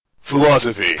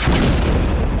Philosophy.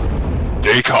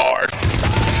 Descartes.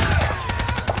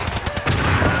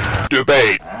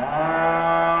 Debate.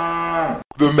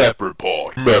 The Mep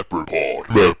Report. The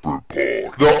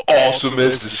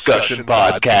awesomest discussion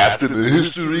podcast in the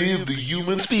history of the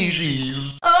human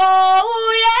species.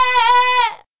 Oh, yeah!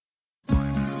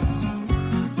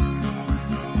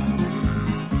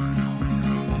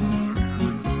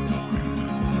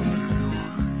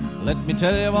 Let me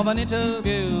tell you of an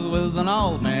interview with an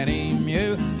old man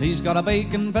emu. He's got a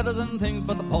beak and feathers and things,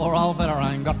 but the poor old fella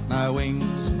ain't got no wings.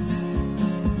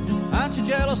 Aren't you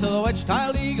jealous of the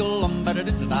wedge-tailed eagle? Well,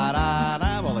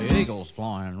 the eagle's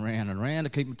flying round and round to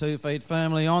keep my 2 feet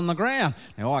firmly on the ground.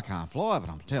 Now, I can't fly, but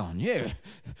I'm telling you,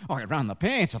 I could run the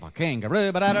pants of a kangaroo.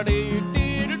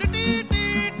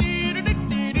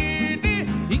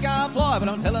 He can't fly, but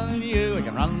I'm telling you, he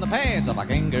can run the pants of a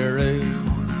kangaroo.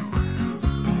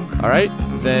 All right,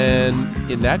 then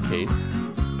in that case,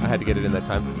 I had to get it in that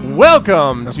time.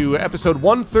 Welcome to episode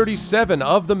 137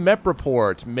 of the Mep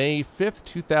Report, May 5th,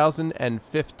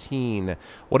 2015.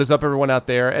 What is up, everyone out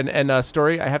there? And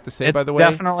Story, I have to say, by the way,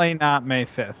 it's definitely not May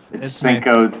 5th. It's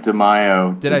Cinco de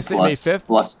Mayo. Did I say May 5th?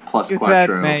 Plus you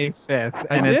Quattro. said May 5th,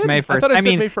 I and did? it's May 1st. I thought I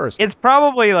said May 1st. It's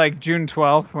probably like June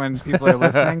 12th when people are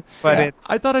listening, but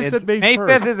I thought I said May 1st. May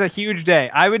 5th is a huge day.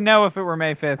 I would know if it were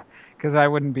May 5th. Because I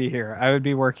wouldn't be here. I would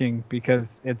be working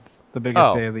because it's the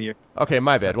biggest day of the year. Okay,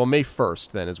 my bad. Well, May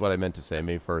 1st then is what I meant to say,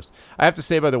 May 1st. I have to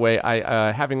say, by the way,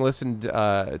 I having listened to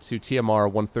TMR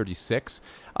 136,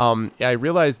 I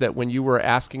realized that when you were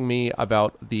asking me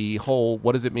about the whole,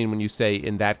 what does it mean when you say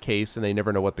in that case and they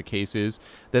never know what the case is,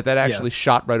 that actually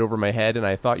shot right over my head, and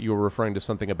I thought you were referring to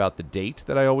something about the date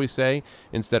that I always say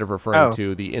instead of referring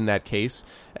to the in that case.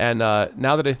 And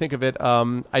now that I think of it,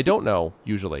 I don't know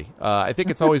usually. I think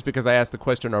it's always because I ask the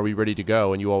question, are we ready to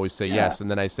go? And you always say yes, and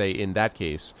then I say in that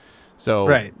case.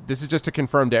 So This is just to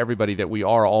confirm to everybody that we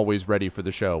are always ready for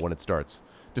the show when it starts.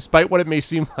 Despite what it may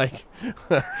seem like,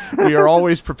 we are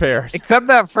always prepared. Except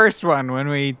that first one when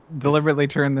we deliberately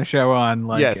turned the show on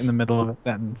in the middle of a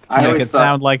sentence to make it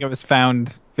sound like it was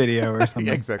found video or something.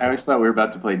 Yeah, exactly. I always thought we were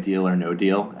about to play Deal or No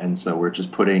Deal, and so we're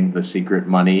just putting the secret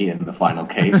money in the final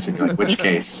case. And you're like, which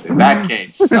case? In that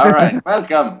case. All right,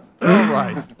 welcome. All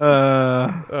right.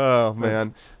 Oh,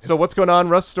 man. So what's going on?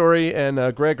 Russ, Story,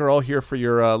 and Greg are all here for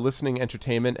your listening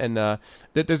entertainment. And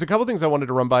there's a couple things I wanted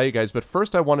to run by you guys. But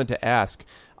first I wanted to ask,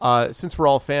 since we're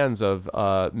all fans of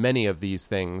many of these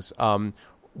things,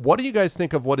 what do you guys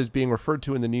think of what is being referred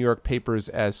to in the New York papers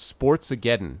as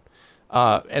Sportsageddon?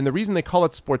 And the reason they call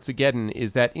it Sportsageddon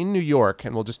is that in New York,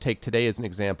 and we'll just take today as an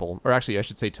example, or actually I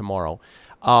should say tomorrow,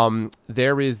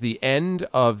 there is the end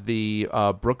of the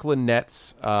Brooklyn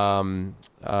Nets Atlanta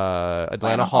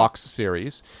Hawks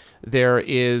series. There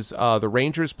is the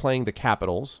Rangers playing the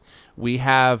Capitals. We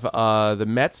have the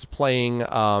Mets playing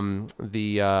playing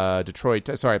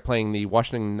the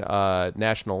Washington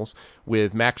Nationals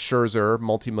with Max Scherzer,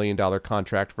 multi-million-dollar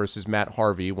contract, versus Matt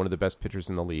Harvey, one of the best pitchers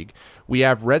in the league. We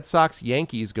have Red Sox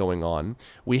Yankees going on.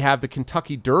 We have the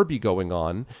Kentucky Derby going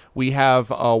on. We have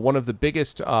one of the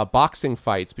biggest boxing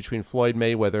fights between Floyd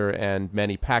Mayweather and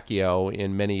Manny Pacquiao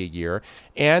in many a year.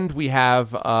 And we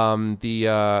have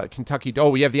the Kentucky... Oh,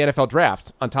 we have the NFL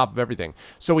draft on top of everything.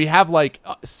 So we have like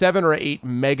 7 or 8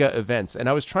 mega events. And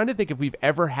I was trying to think if we've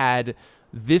ever had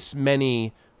this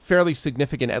many fairly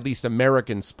significant, at least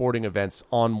American sporting events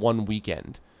on one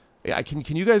weekend.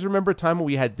 Can you guys remember a time when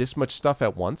we had this much stuff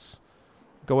at once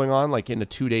going on, like in a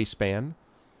 2-day span?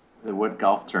 What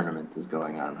golf tournament is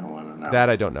going on? I want to know. That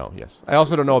I don't know, yes. I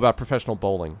also don't know about professional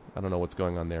bowling. I don't know what's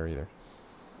going on there either.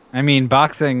 I mean,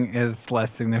 boxing is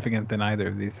less significant than either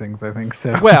of these things, I think.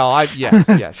 So. Well,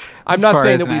 yes. I'm not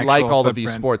saying that we like all of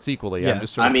these sports equally. Yeah. I'm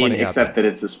just sort of pointing except out that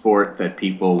it's a sport that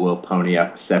people will pony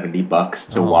up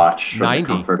 $70 to watch from the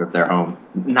comfort of their home.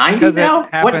 90 now?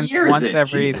 What year is it?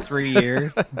 Once every Jesus. 3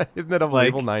 years. Isn't it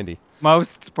unbelievable? 90.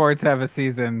 Most sports have a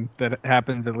season that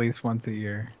happens at least once a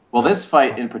year. Well, this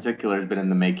fight in particular has been in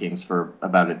the makings for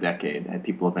about a decade, and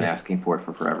people have been asking for it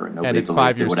for forever. And nobody it's 5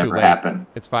 believed years it would too ever late. happen.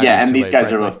 It's 5 years and too these late, guys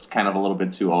frankly. are kind of a little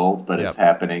bit too old, but it's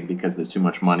happening because there's too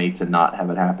much money to not have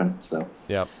it happen. So.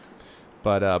 Yep.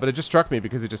 But it just struck me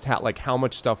because it just had like how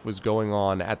much stuff was going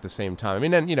on at the same time. I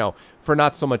mean, and for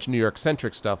not so much New York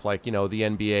centric stuff like the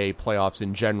NBA playoffs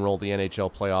in general, the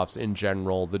NHL playoffs in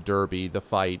general, the Derby, the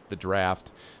fight, the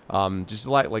draft, just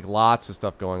like lots of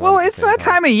stuff going on. Well, it's that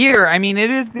time of year. I mean, it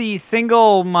is the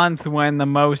single month when the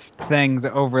most things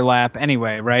overlap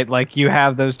anyway, right? Like you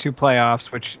have those 2 playoffs,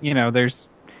 which there's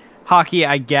hockey,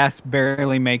 I guess,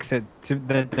 barely makes it to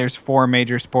that. There's 4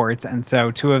 major sports, and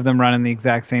so 2 of them run in the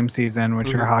exact same season,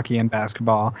 which are hockey and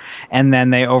basketball, and then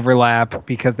they overlap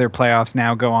because their playoffs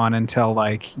now go on until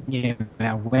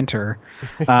winter.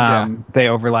 They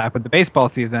overlap with the baseball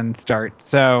season start.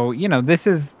 So this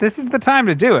is the time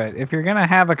to do it. If you're gonna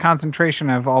have a concentration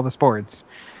of all the sports,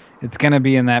 it's gonna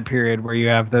be in that period where you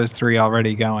have those 3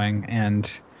 already going, and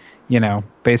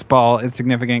baseball is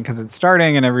significant because it's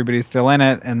starting and everybody's still in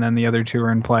it, and then the other 2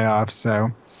 are in playoffs.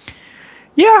 So,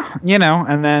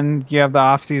 and then you have the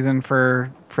off season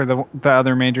for the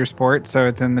other major sport, so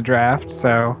it's in the draft.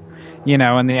 So,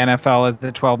 and the NFL is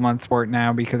the 12-month sport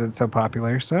now because it's so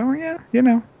popular. So,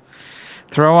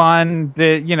 throw on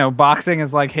the, boxing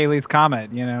is like Halley's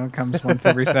Comet. It comes once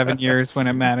every 7 years when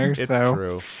it matters. It's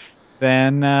true.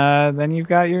 Then you've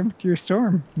got your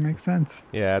storm. It makes sense.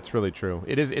 Yeah, it's really true.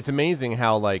 It's amazing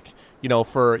how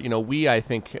we I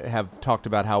think have talked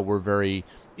about how we're very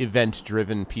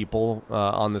event-driven people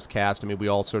on this cast. I mean, we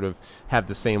all sort of have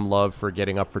the same love for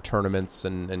getting up for tournaments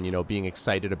and being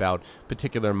excited about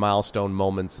particular milestone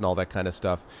moments and all that kind of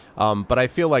stuff. But I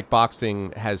feel like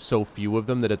boxing has so few of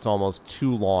them that it's almost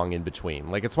too long in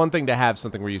between. Like, it's one thing to have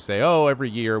something where you say, oh, every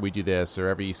year we do this, or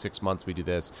every 6 months we do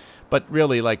this. But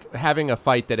really, like, having a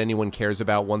fight that anyone cares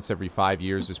about once every 5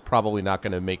 years is probably not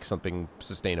going to make something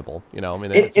sustainable. I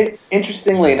mean,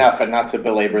 interestingly enough, and not to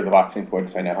belabor the boxing point,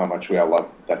 because I know how much we all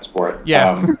love that sport.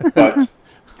 Yeah. But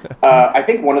I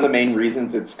think one of the main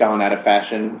reasons it's gone out of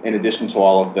fashion, in addition to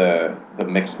all of the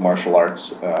mixed martial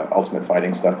arts, ultimate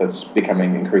fighting stuff that's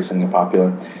becoming increasingly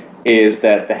popular, is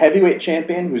that the heavyweight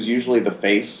champion, who's usually the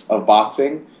face of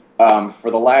boxing, for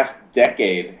the last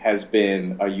decade has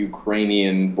been a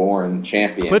Ukrainian-born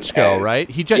champion. Klitschko, right?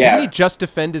 Didn't he just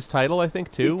defend his title, I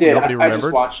think, too? He did. Nobody remembered? I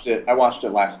just watched it. I watched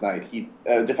it last night. He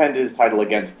defended his title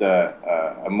against a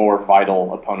more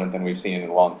vital opponent than we've seen in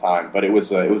a long time, but it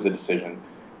was a decision.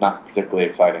 Not particularly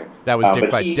exciting. That was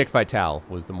Dick Vitale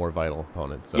was the more vital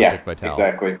opponent. So yeah, Dick Vitale.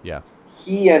 Exactly. Yeah.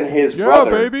 He and his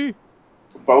brother, baby.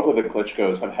 Both of the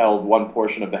Klitschkos have held one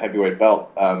portion of the heavyweight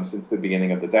belt since the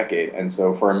beginning of the decade. And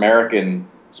so for American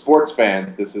sports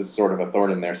fans, this is sort of a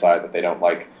thorn in their side that they don't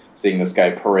like seeing this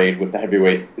guy parade with the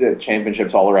heavyweight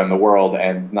championships all around the world,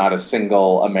 and not a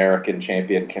single American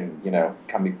champion can,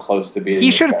 come close to beating He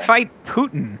this should guy. fight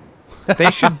Putin.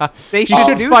 They should fight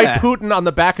that. Putin on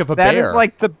the back of a bear. That is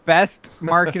like the best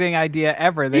marketing idea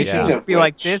ever. They should just be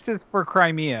like, this is for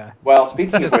Crimea. Well,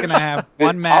 speaking of which, gonna have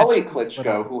one Vitaly match.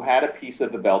 Klitschko, who had a piece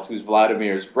of the belt, who's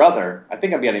Vladimir's brother, I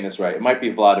think I'm getting this right. It might be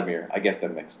Vladimir. I get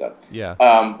them mixed up. Yeah.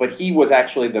 But he was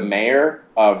actually the mayor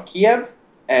of Kiev,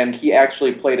 and he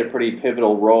actually played a pretty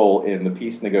pivotal role in the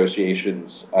peace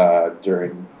negotiations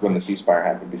during when the ceasefire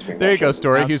happened between. There you go,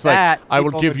 Story. He's like, I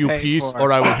will give you peace,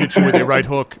 or I will hit you with a right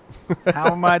hook.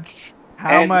 How much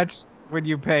would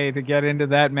you pay to get into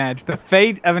that match? The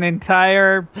fate of an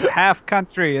entire half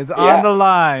country is on the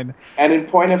line. And in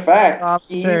point of fact,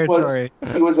 he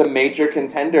was a major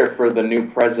contender for the new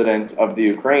president of the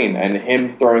Ukraine, and him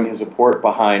throwing his support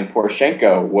behind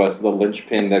Poroshenko was the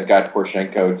linchpin that got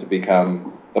Poroshenko to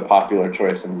become the popular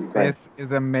choice in Ukraine. This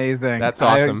is amazing. That's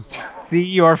awesome. See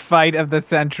your fight of the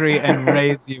century and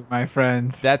raise you, my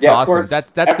friends. That's awesome. Course,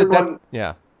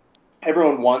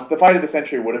 Everyone wants the fight of the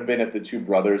century would have been if the two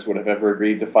brothers would have ever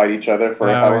agreed to fight each other for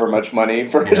however much money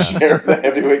for a share of the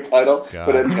heavyweight title.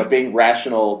 God. But being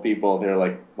rational people, they're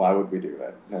like, why would we do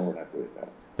that? No, we're not doing that.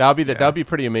 That would be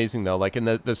pretty amazing, though. Like in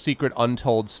the secret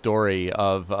untold story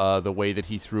of the way that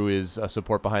he threw his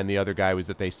support behind the other guy was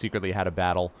that they secretly had a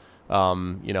battle,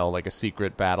 like a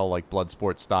secret battle, like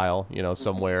Bloodsport style,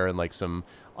 somewhere in like some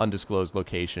undisclosed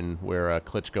location where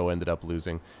Klitschko ended up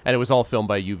losing. And it was all filmed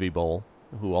by UV Bowl,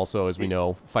 who also, as we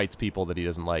know, fights people that he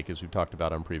doesn't like, as we've talked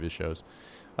about on previous shows.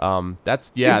 You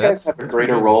guys have a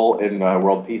greater role in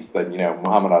world peace than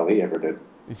Muhammad Ali ever did.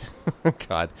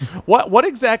 God, what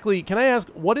exactly? Can I ask?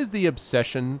 What is the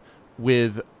obsession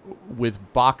with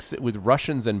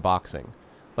Russians and boxing?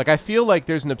 Like, I feel like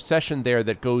there's an obsession there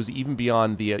that goes even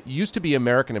beyond the used to be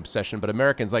American obsession, but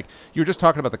Americans, like, you were just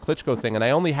talking about the Klitschko thing, and I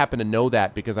only happen to know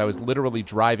that because I was literally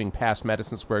driving past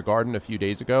Madison Square Garden a few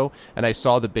days ago, and I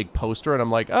saw the big poster, and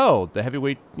I'm like, oh, the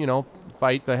heavyweight,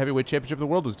 fight, the heavyweight championship of the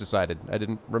world was decided. I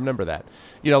didn't remember that.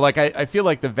 I feel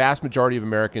like the vast majority of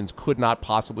Americans could not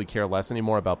possibly care less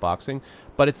anymore about boxing,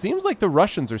 But it seems like the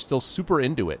Russians are still super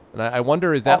into it, and I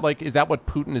wonder, is that what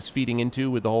Putin is feeding into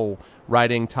with the whole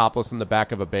riding topless in the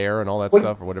back of a bear and all that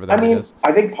stuff, or whatever that is?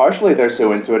 I think partially they're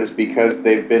so into it is because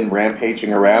they've been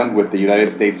rampaging around with the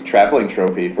United States traveling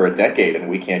trophy for a decade, and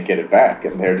we can't get it back,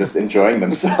 and they're just enjoying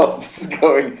themselves,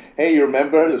 going, "Hey, you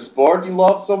remember the sport you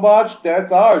love so much?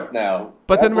 That's ours now."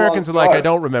 But then Americans are like, "I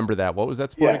don't remember that. What was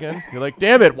that sport again?" You're like,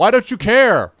 "Damn it! Why don't you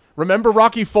care? Remember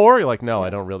Rocky IV?" You're like, "No, I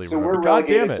don't really remember." So we're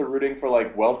relegated to rooting for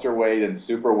like welterweight and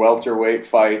super welterweight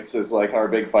fights as like our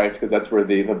big fights because that's where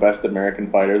the best American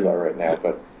fighters are right now.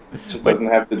 But it just doesn't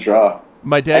have the draw.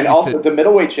 My dad and also the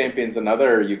middleweight champion's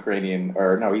another Ukrainian,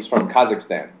 or no, he's from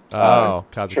Kazakhstan.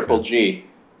 Kazakhstan. Triple G.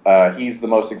 He's the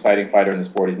most exciting fighter in the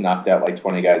sport. He's knocked out like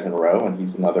 20 guys in a row, and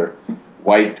he's another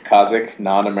white Kazakh,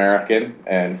 non-American,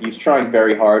 and he's trying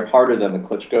very hard, harder than the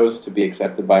Klitschko's, to be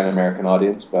accepted by an American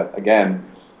audience. But again,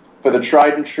 for the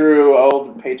tried and true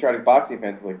old patriotic boxing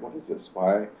fans, like, what is this?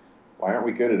 Why aren't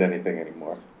we good at anything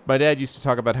anymore? My dad used to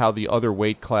talk about how the other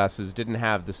weight classes didn't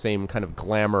have the same kind of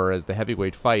glamour as the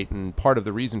heavyweight fight, and part of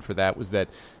the reason for that was that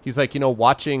he's like,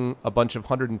 watching a bunch of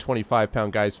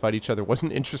 125-pound guys fight each other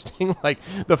wasn't interesting like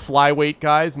the flyweight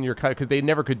guys, and because they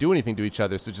never could do anything to each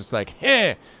other, so just like,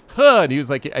 and he was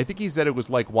like, I think he said it was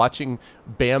like watching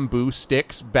bamboo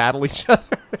sticks battle each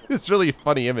other. It's really a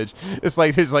funny image. It's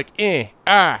like there's like, you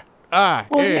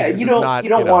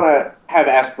don't want to have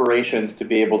aspirations to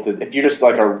be able to. If you're just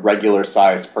like a regular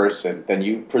sized person, then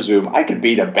you presume I could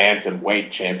beat a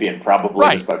bantamweight champion probably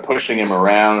just by pushing him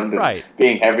around and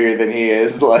being heavier than he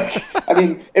is. Like, I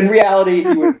mean, in reality,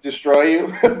 he would destroy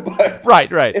you. But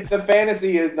if the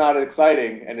fantasy is not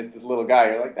exciting and it's this little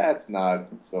guy, you're like, that's not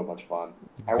so much fun.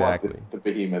 Exactly. I want the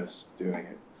behemoths doing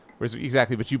it.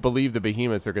 Exactly, but you believe the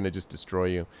behemoths are going to just destroy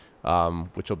you,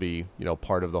 which will be,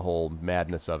 part of the whole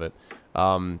madness of it.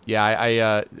 I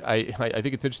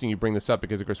think it's interesting you bring this up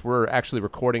because, of course, we're actually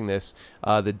recording this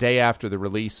the day after the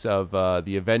release of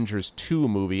the Avengers 2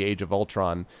 movie, Age of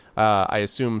Ultron. I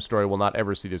assume Story will not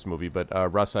ever see this movie, but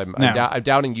Russ, I'm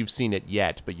doubting you've seen it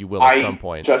yet, but you will at some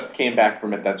point. I just came back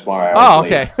from it. That's why I was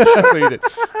okay. So you did.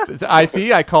 I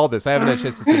see. I called this. I haven't had a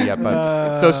chance to see it yet.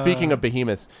 But so speaking of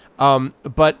behemoths,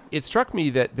 but it struck me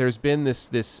that there's been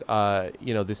this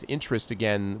interest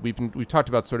again. We've talked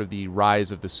about sort of the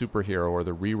rise of the superhero or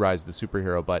the re-rise of the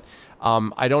superhero, but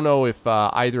I don't know if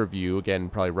either of you, again,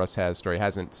 probably Russ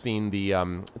hasn't seen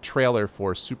the trailer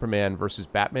for Superman versus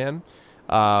Batman.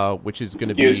 Which is going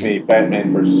to be... Excuse me,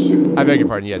 Batman versus Superman. I beg your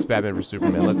pardon, yes, Batman versus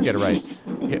Superman. Let's get it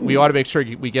right. We ought to make sure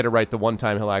we get it right the one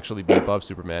time he'll actually be above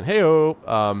Superman.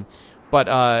 Hey-oh!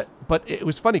 But it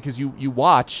was funny because you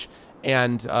watch,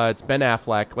 and it's Ben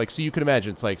Affleck. Like, so you can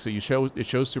imagine, it's like, so it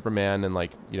shows Superman, and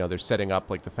like, they're setting up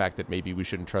like the fact that maybe we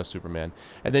shouldn't trust Superman.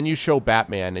 And then you show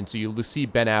Batman, and so you see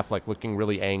Ben Affleck looking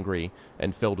really angry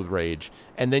and filled with rage.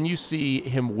 And then you see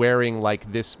him wearing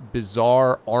like this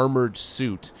bizarre armored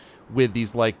suit with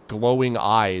these like glowing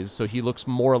eyes, so he looks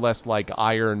more or less like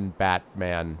Iron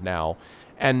Batman now.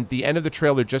 And the end of the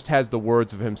trailer just has the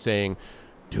words of him saying,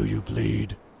 "Do you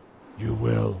bleed? You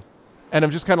will." And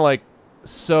I'm just kind of like,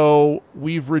 so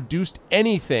we've reduced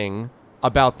anything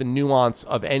about the nuance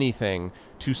of anything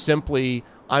to simply,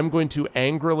 I'm going to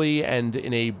angrily and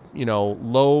in a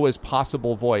low as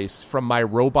possible voice from my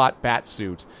robot bat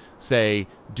suit say,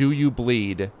 "Do you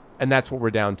bleed?" And that's what we're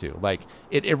down to. Like,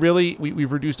 it really,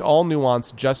 we've reduced all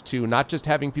nuance just to not just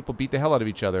having people beat the hell out of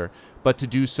each other, but to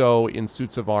do so in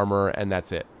suits of armor, and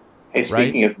that's it. Hey,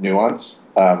 speaking of nuance,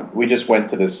 we just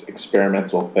went to this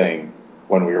experimental thing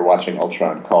when we were watching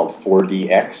Ultron called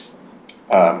 4DX,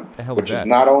 which is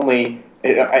not only,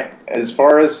 as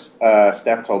far as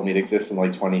Steph told me, it exists in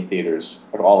like 20 theaters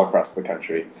all across the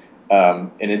country.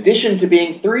 In addition to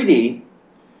being 3D,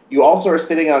 you also are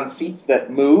sitting on seats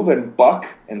that move and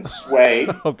buck and sway.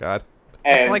 Oh, God.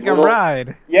 And like a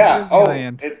ride. Yeah.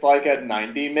 It's like a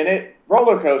 90-minute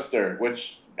roller coaster,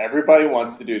 which everybody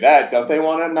wants to do that. Don't they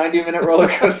want a 90-minute roller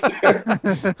coaster?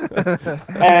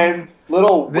 And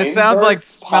little wind This sounds like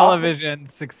bursts Smell-O-Vision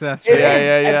success. It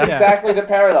is. It's exactly the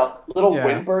parallel. Little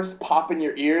wind bursts pop in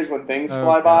your ears when things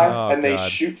fly by, and they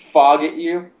shoot fog at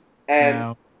you.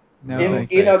 And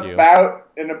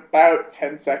in about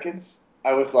 10 seconds,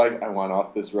 I was like, I want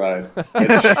off this ride. I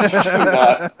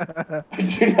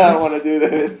do not want to do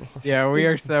this. Yeah, we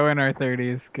are so in our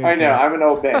 30s. I know, I'm an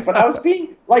old man. But I was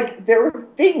being, like, there were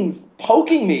things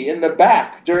poking me in the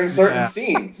back during certain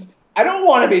scenes. I don't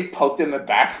want to be poked in the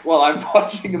back while I'm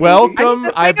watching a movie. Welcome,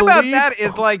 The I thing about believe. that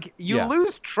is like you Yeah.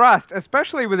 lose trust,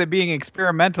 especially with it being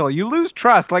experimental. You lose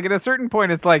trust. Like at a certain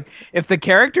point, it's like if the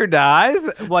character dies,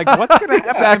 like what's gonna happen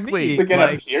Exactly. to me? Is it gonna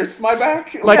Like, pierce my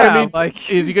back? Like, Yeah, I mean, like-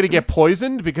 is he going to get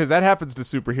poisoned? Because that happens to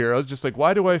superheroes. Just like,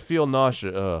 why do I feel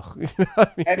nausea? Ugh. You know what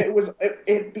I mean? And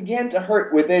it began to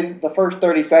hurt within the first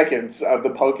 30 seconds of the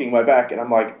poking my back, and I'm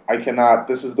like, I cannot.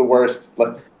 This is the worst.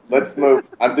 Let's move.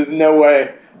 There's no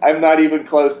way. I'm not even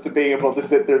close to being able to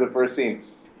sit through the first scene.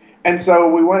 And so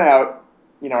we went out.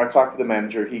 You know, I talked to the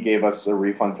manager. He gave us a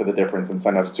refund for the difference and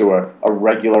sent us to a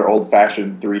regular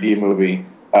old-fashioned 3D movie.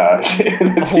 In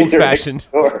the theater Old-fashioned.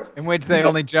 next door. in which they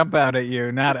only jump out at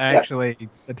you, not actually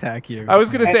attack you. I was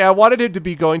going to say, I wanted him to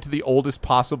be going to the oldest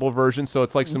possible version, so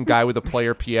it's like some guy with a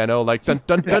player piano, like dun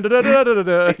dun dun dun dun dun dun,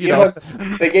 dun, you know.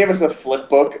 They gave us a flip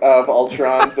book of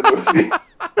Ultron, the movie.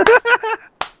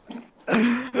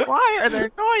 Why are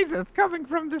there noises coming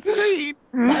from the screen?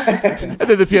 And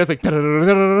then the piano's like, dun, dun, dun,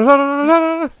 dun, dun, dun,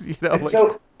 dun, dun, you know. And Like,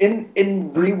 so,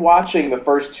 in rewatching the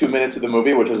first 2 minutes of the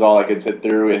movie, which is all I could sit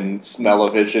through in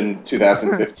Smell-O-Vision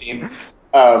 2015,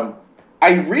 I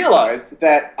realized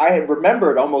that I had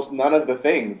remembered almost none of the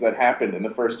things that happened in the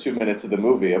first 2 minutes of the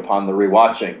movie upon the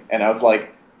rewatching. And I was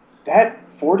like, that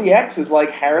 40X is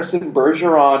like Harrison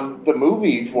Bergeron, the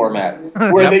movie format,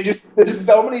 where there's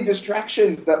so many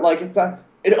distractions that like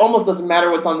it almost doesn't matter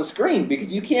what's on the screen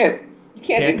because you can't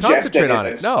ingest concentrate any on of it.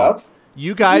 this No. stuff.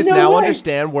 You guys No now way.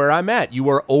 understand where I'm at. You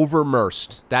are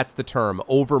overmersed. That's the term.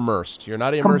 Overmersed. You're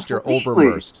not immersed, you're Completely.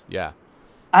 overmersed. Yeah.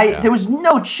 There was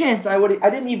no chance I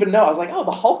didn't even know. I was like, oh,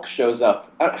 the Hulk shows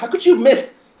up. How could you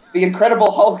miss the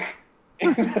Incredible Hulk?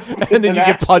 And then you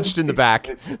get punched in the back.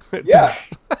 Yeah.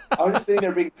 I was just sitting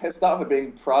there being pissed off and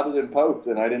being prodded and poked,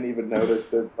 and I didn't even notice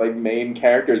that like main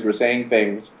characters were saying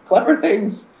things, clever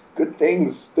things, good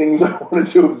things I wanted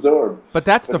to absorb. But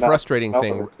that's the not frustrating smell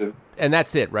thing. it to. And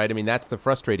that's it, right? I mean, that's the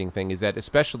frustrating thing is that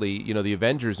especially, you know, the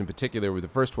Avengers in particular with the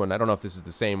first one, I don't know if this is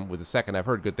the same with the second. I've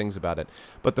heard good things about it.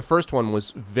 But the first one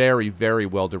was very, very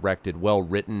well directed, well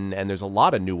written, and there's a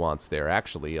lot of nuance there,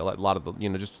 actually. A lot of the, you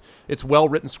know, just it's well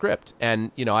written script.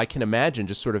 And, you know, I can imagine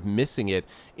just sort of missing it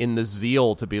in the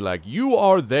zeal to be like, you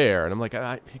are there. And I'm like,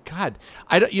 God,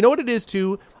 you know what it is,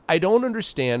 too? I don't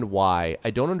understand why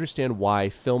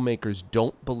filmmakers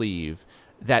don't believe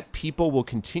that people will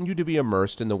continue to be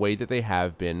immersed in the way that they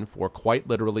have been for quite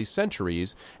literally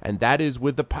centuries, and that is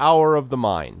with the power of the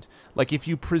mind. Like, if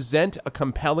you present a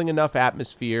compelling enough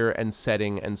atmosphere and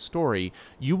setting and story,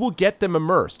 you will get them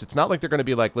immersed. It's not like they're going to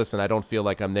be like, listen, I don't feel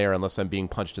like I'm there unless I'm being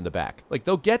punched in the back. Like,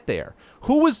 they'll get there.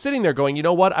 Who was sitting there going, you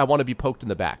know what, I want to be poked in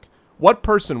the back? What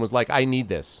person was like, I need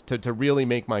this to really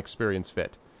make my experience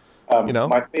fit? You know?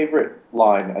 My favorite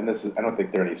line, and this is, I don't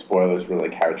think there are any spoilers really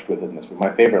couched within this, but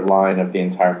my favorite line of the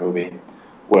entire movie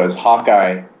was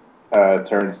Hawkeye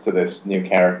turns to this new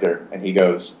character and he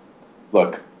goes,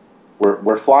 look,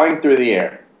 we're flying through the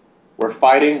air. We're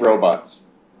fighting robots.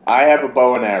 I have a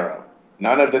bow and arrow.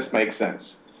 None of this makes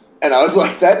sense. And I was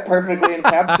like, that perfectly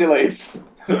encapsulates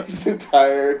this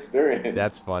entire experience.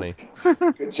 That's funny.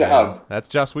 Good job. That's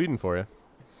Joss Whedon for you.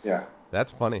 Yeah.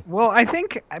 That's funny. Well, I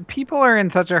think people are in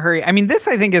such a hurry. I mean, this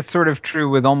I think is sort of true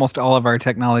with almost all of our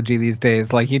technology these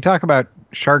days. Like you talk about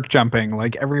shark jumping,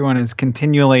 like everyone is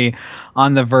continually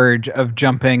on the verge of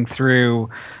jumping through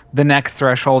the next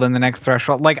threshold and the next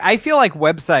threshold. Like I feel like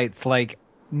websites like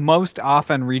most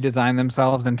often redesign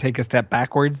themselves and take a step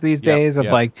backwards these days of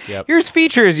here's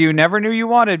features you never knew you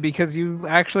wanted because you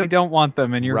actually don't want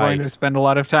them and you're going to spend a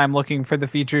lot of time looking for the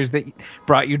features that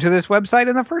brought you to this website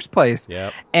in the first place.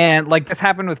 And like this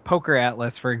happened with Poker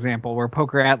Atlas, for example, where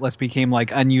Poker Atlas became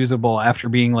like unusable after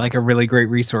being like a really great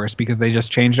resource because they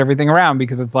just changed everything around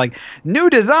because it's like new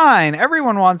design.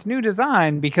 Everyone wants new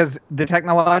design because the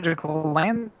technological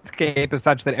landscape is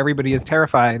such that everybody is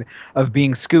terrified of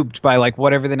being scooped by like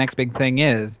whatever the next big thing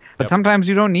is. But sometimes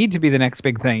you don't need to be the next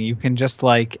big thing. You can just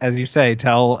like, as you say,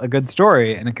 tell a good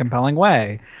story in a compelling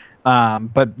way.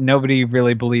 But nobody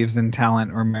really believes in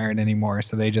talent or merit anymore,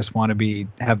 so they just want to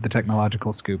have the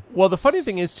technological scoop. Well, the funny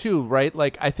thing is too, right?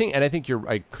 Like I think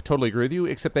I totally agree with you,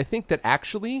 except I think that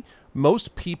actually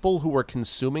most people who are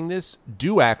consuming this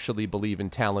do actually believe in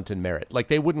talent and merit. Like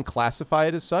they wouldn't classify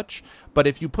it as such, but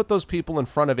if you put those people in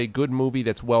front of a good movie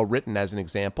that's well written as an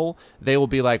example, they will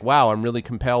be like, wow, I'm really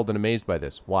compelled and amazed by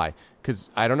this. Why?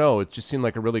 Because, I don't know, it just seemed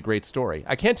like a really great story.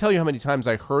 I can't tell you how many times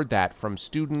I heard that from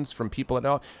students, from people that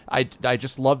know. I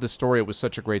just love the story. It was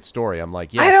such a great story. I'm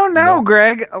like, yes. I don't know,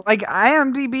 Greg. Like,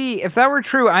 IMDb, if that were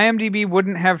true, IMDb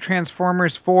wouldn't have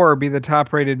Transformers 4 be the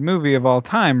top-rated movie of all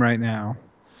time right now.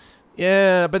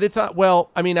 Yeah, but it's well.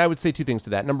 I mean, I would say two things to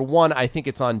that. Number one, I think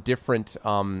it's on different.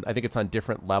 I think it's on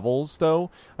different levels,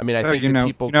 though. I mean, I think that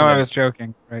people. I was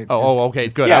joking, right? Okay,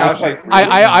 good. Yeah,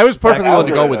 I was perfectly willing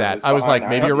to go with algorithm that. I was like,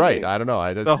 maybe you're right. arguing. I don't know.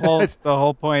 I just The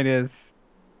whole point is.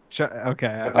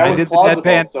 Okay, But that was did plausible, the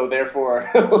deadpan. so therefore.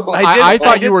 I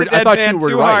thought you were. I thought you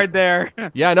were too right. hard there.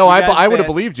 Yeah, no, You guys I would have said-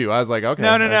 believed you. I was like, okay.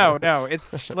 No.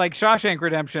 It's like Shawshank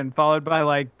Redemption followed by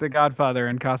like The Godfather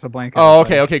and Casablanca. Oh,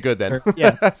 okay, good then.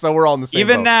 Yes. So we're all in the same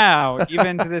Even boat. now,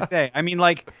 even to this day. I mean,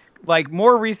 like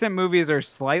more recent movies are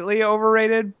slightly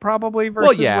overrated, probably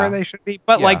versus where they should be.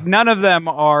 But like none of them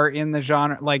are in the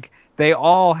genre. Like they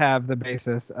all have the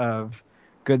basis of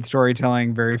good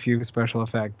storytelling, very few special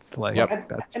effects. Like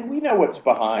and we know what's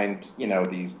behind,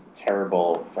 these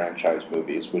terrible franchise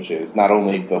movies, which is not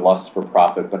only the lust for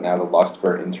profit, but now the lust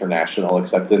for international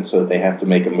acceptance. So they have to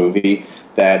make a movie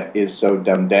that is so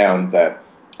dumbed down that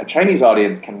a Chinese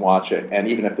audience can watch it, and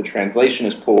even if the translation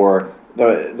is poor,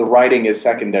 the writing is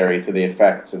secondary to the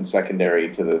effects and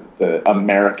secondary to the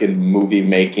American movie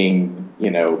making,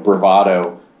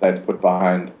 bravado that's put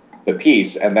behind the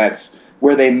piece, and that's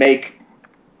where they make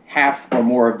half or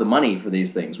more of the money for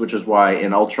these things, which is why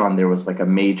in Ultron there was like a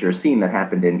major scene that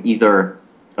happened in either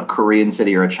a Korean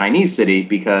city or a Chinese city,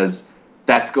 because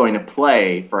that's going to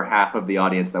play for half of the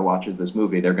audience that watches this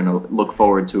movie. They're going to look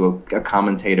forward to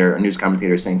a news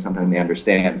commentator saying something they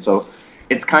understand. So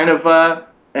it's kind of a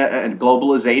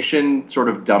globalization sort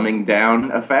of dumbing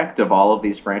down effect of all of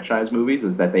these franchise movies,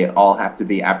 is that they all have to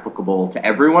be applicable to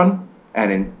everyone,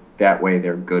 and in that way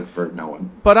they're good for no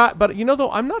one. But though,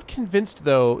 I'm not convinced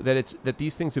though that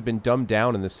these things have been dumbed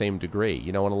down in the same degree.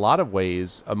 In a lot of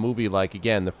ways, a movie like,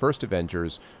 again, the first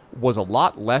Avengers was a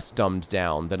lot less dumbed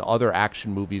down than other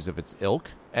action movies of its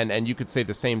ilk. And you could say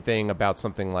the same thing about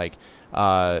something like,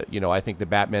 I think the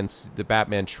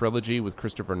Batman trilogy with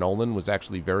Christopher Nolan was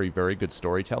actually very, very good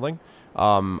storytelling.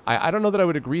 I don't know that I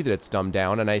would agree that it's dumbed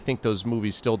down, and I think those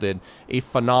movies still did a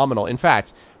phenomenal. In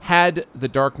fact, had The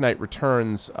Dark Knight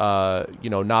Returns,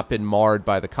 not been marred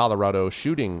by the Colorado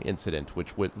shooting incident,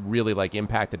 which would really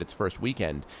impacted its first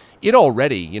weekend, it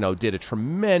already did a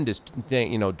tremendous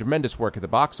thing, tremendous work at the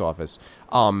box office,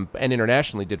 and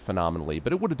internationally did phenomenally.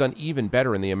 But it would have done even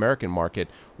better in the American market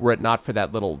were it not for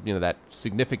that little, that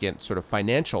significant sort of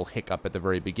financial hiccup at the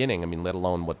very beginning. I mean, let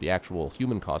alone what the actual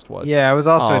human cost was. Yeah, it was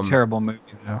also a terrible movie,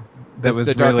 though. That was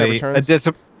The Dark Knight really Returns?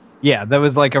 that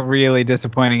was like a really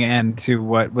disappointing end to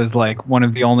what was like one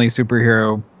of the only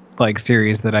superhero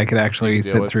series that I could actually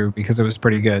sit through, because it was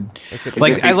pretty good.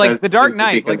 I like The Dark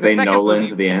Knight because they Nolan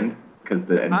to the end, because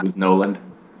the end was Nolan.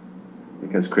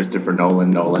 Because Christopher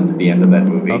Nolan to the end of that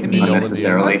movie,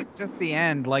 unnecessarily. Just the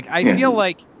end. I feel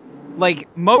like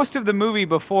most of the movie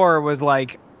before was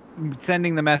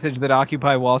sending the message that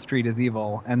Occupy Wall Street is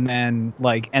evil, and then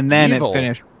Evil. it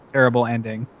finished with a terrible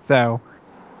ending. So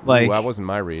Ooh, that wasn't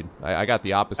my read. I got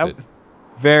the opposite. that was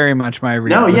very much my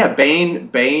read. No, yeah, Bane,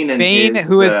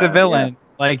 who is the villain?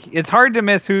 Yeah. It's hard to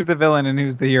miss who's the villain and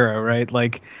who's the hero, right?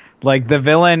 The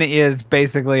villain is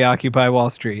basically Occupy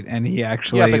Wall Street, and he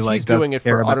actually but he's doing it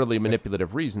for utterly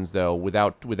manipulative reasons, though,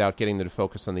 without getting them to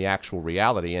focus on the actual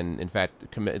reality. And in fact,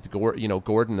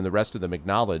 Gordon and the rest of them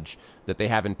acknowledge that they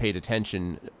haven't paid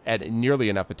nearly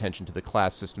enough attention to the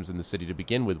class systems in the city to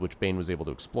begin with, which Bane was able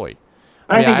to exploit.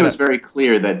 I think it was very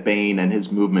clear that Bane and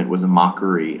his movement was a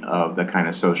mockery of the kind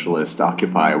of socialist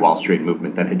Occupy Wall Street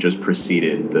movement that had just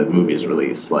preceded the movie's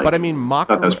release. But I mean,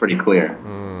 mockery. I thought that was pretty clear.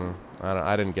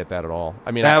 I didn't get that at all.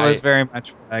 I mean, that was very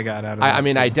much what I got out of it. I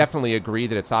mean, I definitely agree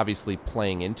that it's obviously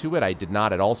playing into it. I did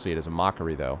not at all see it as a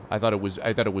mockery, though. I thought it was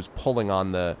pulling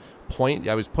on the point.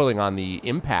 I was pulling on the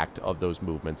impact of those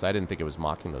movements. I didn't think it was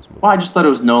mocking those movements. Well, I just thought it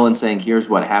was Nolan saying, "Here's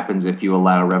what happens if you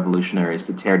allow revolutionaries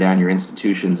to tear down your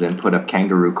institutions and put up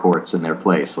kangaroo courts in their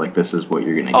place. This is what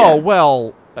you're going to get." Oh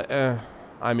well,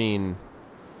 I mean,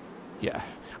 yeah.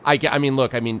 I guess. I mean,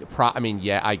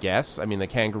 the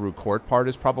kangaroo court part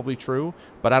is probably true,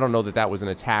 but I don't know that was an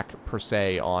attack per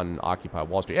se on Occupy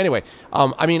Wall Street. Anyway,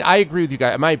 I agree with you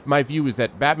guys. My view is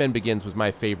that Batman Begins was my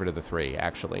favorite of the three,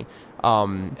 actually.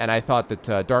 And I thought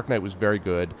that Dark Knight was very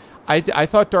good. I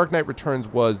thought Dark Knight Returns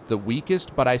was the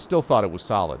weakest, but I still thought it was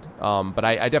solid. But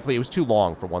I definitely, it was too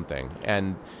long for one thing.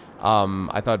 And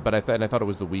I thought it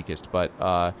was the weakest. But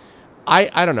I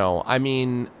don't know. I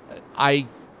mean,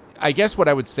 I guess what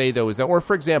I would say, though, is that, or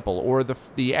for example,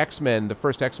 the X-Men, the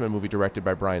first X-Men movie directed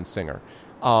by Bryan Singer,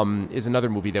 is another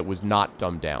movie that was not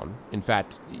dumbed down. In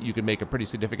fact, you could make a pretty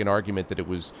significant argument that it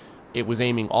was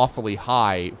aiming awfully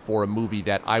high for a movie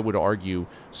that I would argue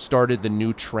started the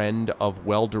new trend of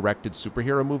well-directed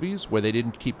superhero movies, where they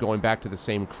didn't keep going back to the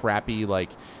same crappy,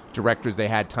 directors they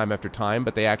had time after time,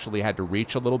 but they actually had to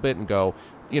reach a little bit and go,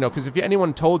 because if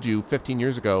anyone told you 15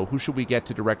 years ago, who should we get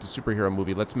to direct a superhero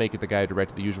movie? Let's make it the guy who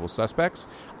directed The Usual Suspects.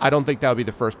 I don't think that would be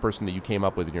the first person that you came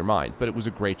up with in your mind, but it was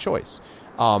a great choice.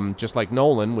 Just like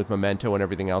Nolan with Memento and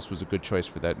everything else was a good choice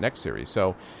for that next series.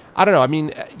 So, I don't know. I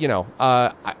mean,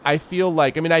 I feel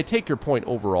like, I take your point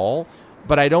overall,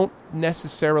 but I don't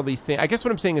necessarily think, I guess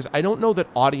what I'm saying is I don't know that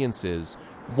audiences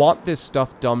want this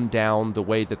stuff dumbed down the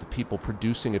way that the people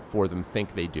producing it for them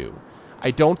think they do.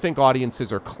 I don't think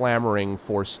audiences are clamoring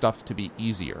for stuff to be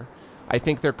easier. I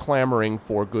think they're clamoring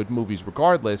for good movies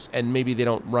regardless, and maybe they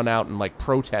don't run out and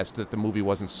protest that the movie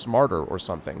wasn't smarter or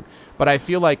something. But I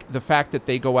feel like the fact that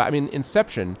they go out,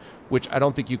 Inception, which I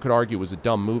don't think you could argue was a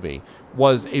dumb movie,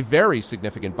 was a very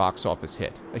significant box office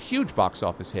hit, a huge box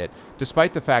office hit,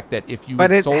 despite the fact that if you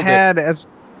sold it...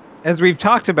 As we've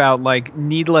talked about,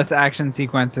 needless action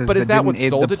sequences. But is that what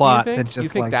sold it, do you think? You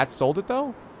think that sold it,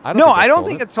 though? I don't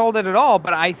think it sold it at all,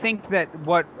 but I think that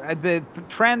what the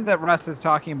trend that Russ is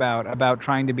talking about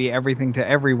trying to be everything to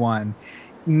everyone,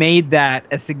 made that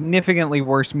a significantly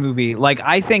worse movie.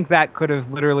 I think that could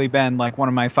have literally been one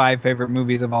of my 5 favorite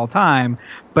movies of all time,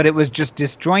 but it was just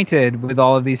disjointed with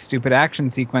all of these stupid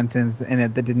action sequences in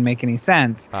it that didn't make any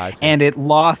sense. And it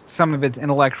lost some of its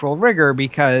intellectual rigor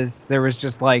because there was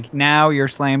just now your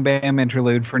slam bam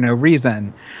interlude for no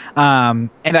reason. And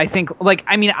I think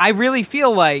I really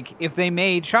feel like if they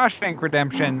made Shawshank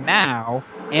Redemption now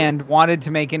and wanted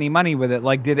to make any money with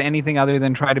it, did anything other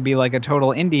than try to be a total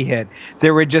indie hit,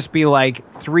 there would just be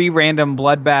 3 random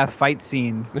bloodbath fight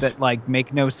scenes that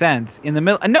make no sense in the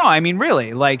middle. No,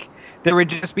 really, there would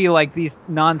just be these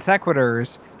non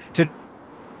sequiturs to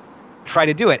try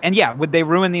to do it. And yeah, would they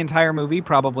ruin the entire movie?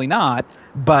 Probably not.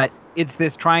 But it's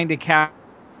this trying to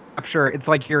capture. It's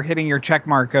you're hitting your check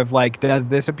mark of does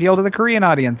this appeal to the Korean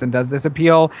audience, and does this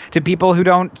appeal to people who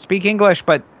don't speak English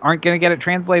but aren't going to get it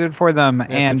translated for them?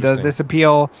 That's and does this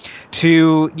appeal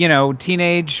to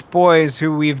teenage boys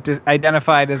who we've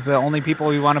identified as the only people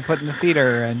we want to put in the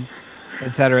theater, and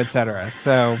et cetera, et cetera.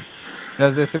 So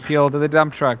does this appeal to the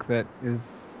dump truck that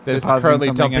is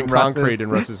currently dumping concrete in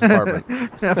Russ's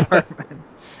apartment?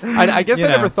 I guess I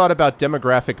never thought about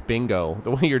demographic bingo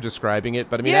the way you're describing it,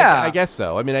 but I guess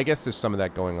so. I guess there's some of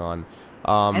that going on.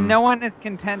 And no one is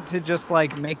content to just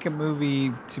make a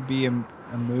movie to be a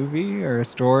movie or a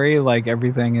story.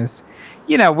 Everything is,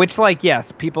 which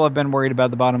yes, people have been worried about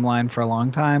the bottom line for a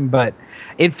long time, but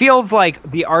it feels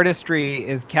like the artistry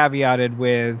is caveated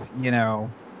with,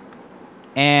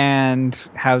 and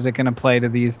how's it going to play to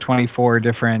these 24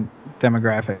 different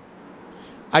demographics?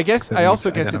 I guess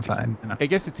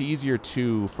it's easier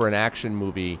for an action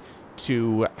movie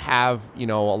to have, a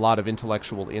lot of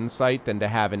intellectual insight than to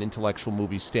have an intellectual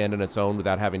movie stand on its own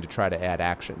without having to try to add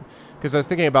action. Because I was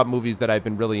thinking about movies that I've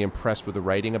been really impressed with the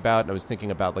writing about, and I was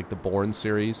thinking about the Bourne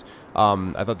series.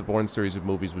 I thought the Bourne series of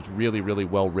movies was really, really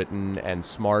well written and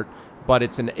smart. But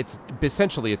it's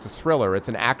essentially a thriller. It's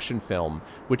an action film,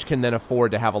 which can then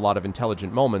afford to have a lot of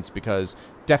intelligent moments because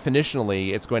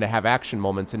definitionally it's going to have action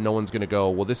moments, and no one's going to go,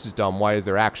 well, this is dumb. Why is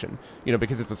there action?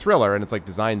 Because it's a thriller and it's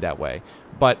designed that way.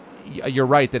 But you're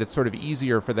right that it's sort of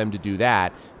easier for them to do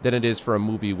that than it is for a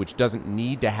movie which doesn't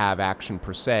need to have action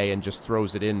per se and just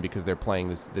throws it in because they're playing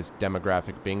this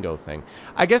demographic bingo thing.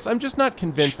 I guess I'm just not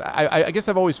convinced. I guess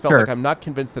I've always felt like I'm not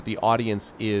convinced that the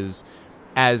audience is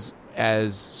as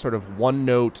sort of one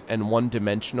note and one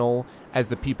dimensional as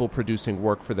the people producing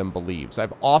work for them believes.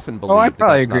 I've often believed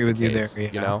that's not the case,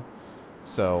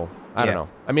 So I don't know.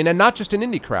 And not just an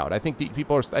indie crowd. I think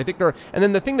and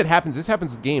then the thing that happens, this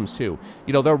happens with games too.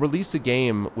 They'll release a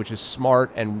game which is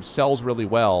smart and sells really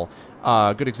well.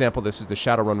 A good example of this is the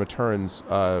Shadowrun Returns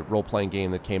role-playing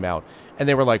game that came out. And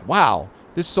they were like, wow,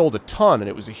 this sold a ton and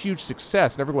it was a huge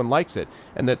success and everyone likes it.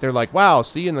 And that they're like, wow,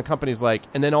 see? And the company's like,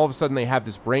 and then all of a sudden they have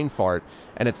this brain fart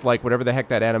and it's whatever the heck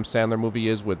that Adam Sandler movie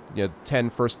is with 10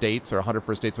 first dates or 100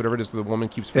 first dates, whatever it is, where the woman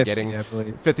keeps forgetting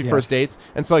 50 first dates.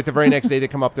 And so the very next day they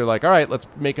come up, they're like, all right, let's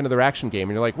make another action game.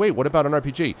 And you're like, wait, what about an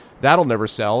RPG? That'll never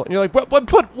sell. And you're like,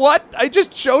 what? I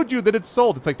just showed you that it's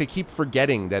sold. It's they keep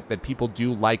forgetting that people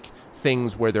do like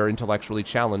things where they're intellectually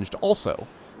challenged also.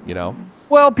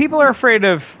 Well, people are afraid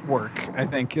of work, I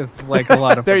think, is a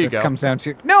lot of what this comes down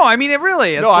to. No, it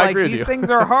really is. I agree with you. These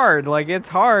things are hard. It's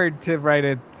hard to write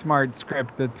a smart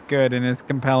script that's good and is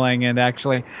compelling and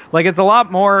actually, it's a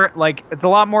lot more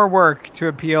work to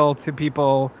appeal to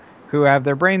people who have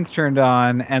their brains turned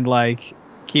on and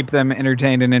keep them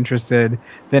entertained and interested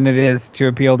than it is to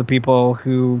appeal to people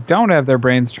who don't have their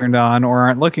brains turned on or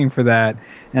aren't looking for that.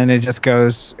 And it just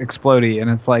goes explodey. And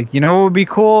it's what would be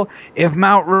cool if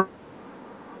Mount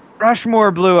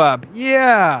Rushmore blew up.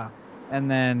 Yeah. And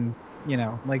then,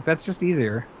 like that's just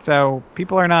easier. So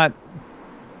people are not,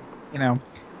 I it's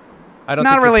don't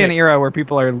not think really they're an era where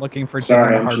people are looking for Sorry,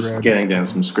 taking the I'm hard just road. getting down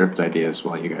some script ideas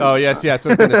while you guys. Oh, yes. I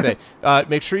was going to say,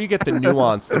 make sure you get the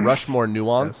nuance, the Rushmore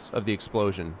nuance of the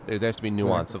explosion. There has to be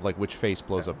nuance of like which face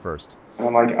blows up first. And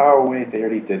I'm like, oh wait, they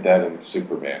already did that in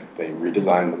Superman. They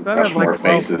redesigned the That had, Rushmore like,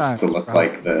 12 faces times, to look bro.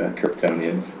 like the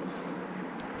Kryptonians.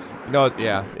 No,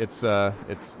 yeah, it's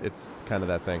kind of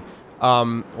that thing.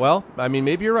 Well, I mean,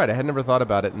 maybe you're right. I had never thought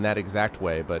about it in that exact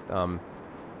way, but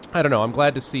I don't know. I'm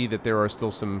glad to see that there are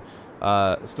still some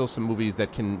movies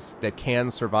that can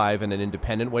survive in an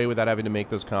independent way without having to make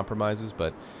those compromises.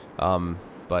 But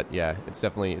yeah, it's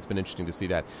been interesting to see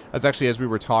that. As we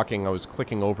were talking, I was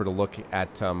clicking over to look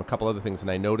at a couple other things, and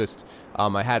I noticed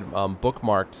I had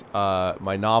bookmarked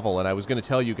my novel, and I was going to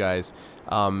tell you guys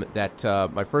that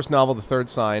my first novel, The Third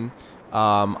Sign,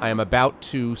 I am about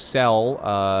to sell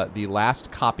the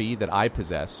last copy that I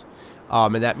possess.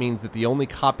 And that means that the only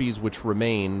copies which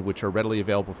remain, which are readily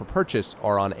available for purchase,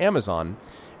 are on Amazon.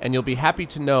 And you'll be happy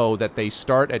to know that they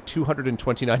start at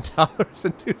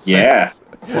 $229.02. Yeah.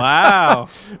 Wow.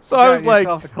 So I was like,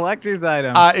 a collector's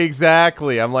item.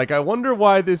 exactly. I'm like, I wonder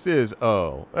why this is.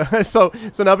 Oh, so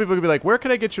now people can be like, where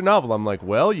can I get your novel? I'm like,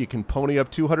 well, you can pony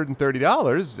up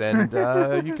 $230 and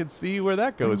you can see where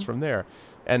that goes from there.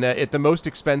 And the most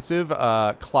expensive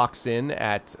clocks in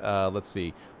at, let's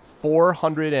see,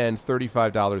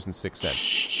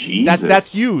 $435.06. Jesus.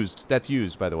 That's used. That's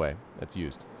used, by the way. That's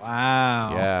used.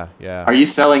 Wow. Yeah. Are you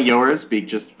selling yours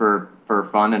just for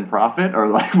fun and profit, or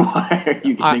like why are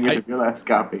you getting rid of your last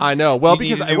copy? I know. Well, You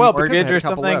because need a new because I mortgage had a or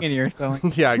couple something, left. and you're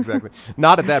selling. Yeah, exactly.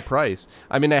 Not at that price.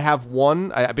 I mean, I have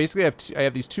one. I basically have I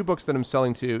have these two books that I'm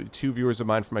selling to two viewers of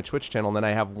mine for my Twitch channel, and then I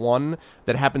have one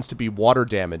that happens to be water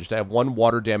damaged. I have one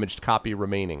water damaged copy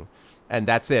remaining, and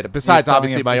that's it. Besides, You're selling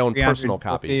obviously, it my for own personal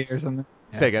 350 copy. or something.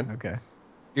 Say again. Okay.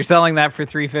 You're selling that for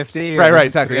 $350. Right,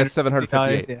 exactly. That's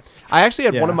 $758. Yeah. I actually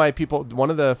had Yeah. one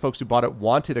of the folks who bought it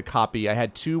wanted a copy. I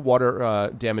had two water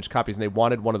damaged copies, and they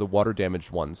wanted one of the water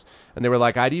damaged ones. And they were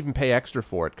like, I'd even pay extra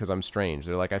for it because I'm strange.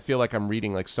 They're like, I feel like I'm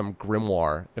reading like some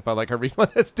grimoire if I read one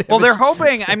that's damaged. Well, they're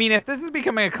hoping. I mean, if this is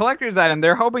becoming a collector's item,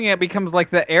 they're hoping it becomes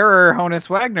like the Error Honus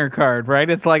Wagner card, right?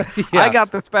 It's like Yeah. I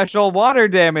got the special water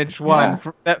damaged one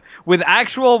with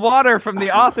actual water from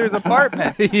the author's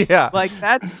apartment. Yeah. Like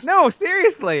that's no,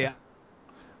 seriously.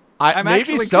 I'm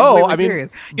maybe actually so. completely I mean, serious.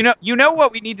 You know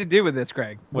what we need to do with this,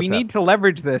 Greg? What's We that? need to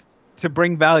leverage this to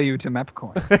bring value to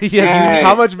Mepcoin. yeah.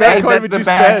 How much That's Bitcoin would the you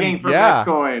backing spend? for Yeah.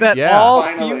 Bitcoin. That Yeah.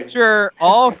 Finally.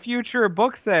 all future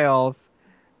book sales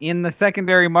in the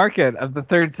secondary market of The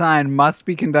Third Sign must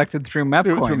be conducted through Mepcoin,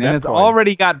 through and it's Mepcoin.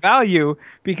 already got value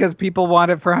because people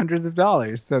want it for hundreds of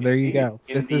dollars. So there you go.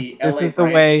 In This is the this LA is the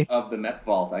branch way. of the Met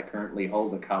Vault, I currently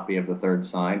hold a copy of The Third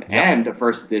Sign and a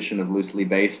first edition of Loosely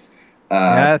Based,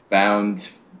 Yes. bound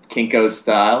Kinko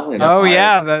style. In a Oh fire.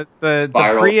 yeah, the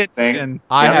spiral pre-edition.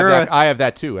 I have Zero- that. I have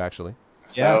that too, actually.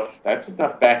 So Yes. that's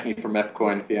enough backing for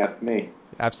Mepcoin, if you ask me.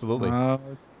 Absolutely.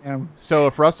 Yeah. So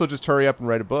if Russ will just hurry up and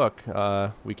write a book,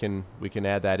 we can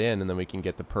add that in, and then we can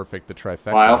get the trifecta.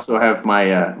 Well, I also have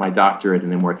my my doctorate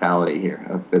in immortality here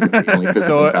of physics. The only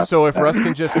physical copy. So if Russ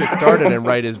can just get started and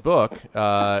write his book,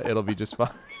 it'll be just fine.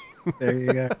 There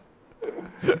you go.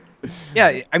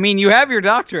 Yeah, I mean, you have your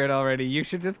doctorate already. You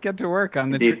should just get to work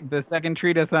on Indeed. the second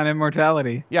treatise on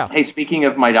immortality. Yeah. Hey, speaking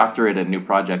of my doctorate and new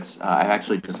projects, I've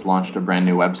actually just launched a brand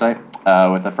new website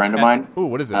with a friend of mine. Ooh,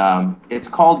 what is it? It's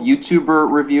called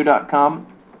YouTuberReview.com.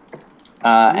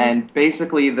 And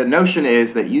basically, the notion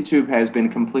is that YouTube has been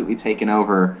completely taken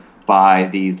over by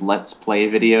these Let's Play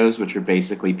videos, which are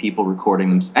basically people recording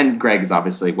them. And Greg is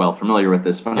obviously well familiar with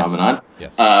this phenomenon,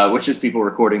 Yes. which is people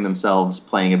recording themselves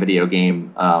playing a video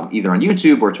game either on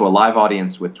YouTube or to a live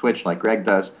audience with Twitch like Greg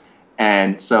does.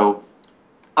 And so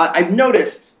I've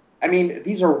noticed, I mean,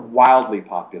 these are wildly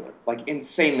popular, like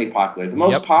insanely popular. The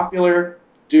most Yep. popular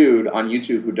dude on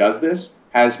YouTube who does this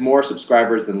has more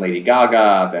subscribers than Lady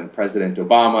Gaga, than President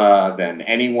Obama, than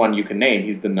anyone you can name.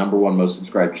 He's the #1 most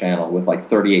subscribed channel with like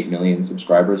 38 million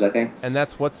subscribers, I think. And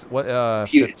that's what It's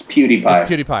PewDiePie. It's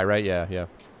PewDiePie, right? Yeah.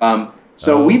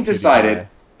 So Oh, we've PewDiePie. decided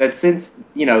that since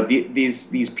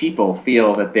these people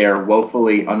feel that they're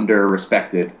woefully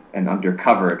under-respected and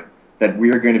under-covered, that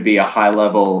we're going to be a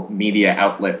high-level media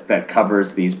outlet that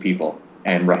covers these people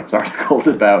and writes articles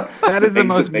about That is the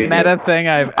things most they do. meta thing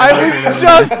I've ever I heard was in my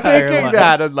just entire thinking life.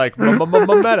 that. I'm like,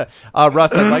 meta.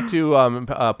 Russ, I'd like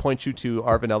to point you to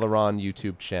Arvin Eleron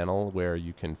YouTube channel where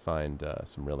you can find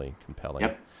some really compelling.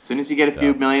 Yep. As soon as you get a few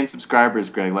Stuff. million subscribers,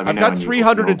 Greg, let me I've know. got when you-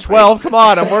 312. Come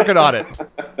on, I'm working on it.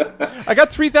 I got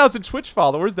 3,000 Twitch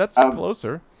followers. That's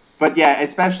closer. But yeah,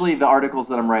 especially the articles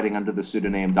that I'm writing under the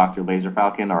pseudonym Dr. Laser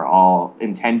Falcon are all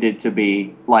intended to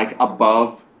be like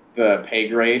above the pay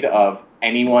grade of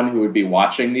anyone who would be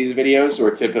watching these videos, who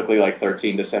are typically like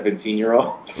 13 to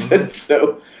 17-year-olds. And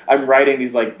so I'm writing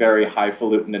these like very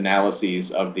highfalutin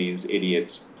analyses of these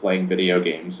idiots playing video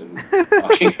games and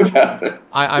talking about it.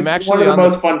 I'm it's actually one of the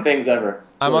most fun things ever.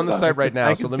 I'm on the site right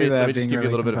now, so let me just give you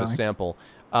a little bit of a sample.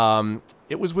 sample.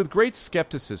 It was with great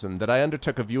skepticism that I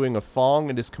undertook a viewing of Fong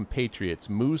and his compatriots,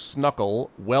 Moose Snuckle,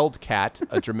 Weldcat,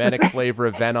 a Germanic flavor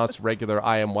of Vanos regular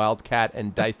I Am Wildcat,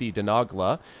 and Daithi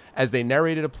Denagla, as they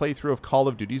narrated a playthrough of Call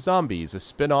of Duty Zombies, a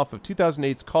spin-off of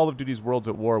 2008's Call of Duty's Worlds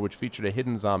at War, which featured a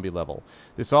hidden zombie level.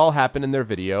 This all happened in their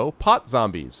video, Pot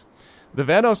Zombies. The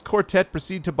Vanos quartet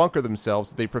proceed to bunker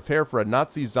themselves as they prepare for a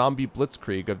Nazi zombie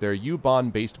blitzkrieg of their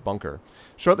U-Bahn-based bunker.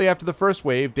 Shortly after the first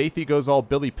wave, Daithi goes all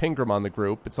Billy Pingram on the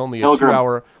group. It's only a Pilgrim.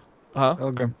 2-hour...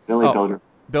 Pilgrim. Billy Pilgrim.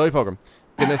 Billy Pilgrim.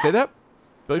 Didn't I say that?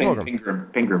 Billy Pilgrim.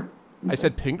 Pingram. I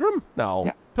said Pingram? No.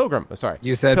 Yeah. Pilgrim. Sorry.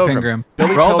 You said Pingram.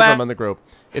 Billy Roll Pilgrim back. on the group.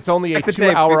 It's only a Back the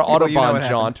tape, 2-hour people, you know Autobahn what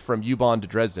jaunt from U-Bahn to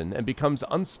Dresden and becomes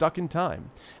unstuck in time.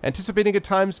 Anticipating a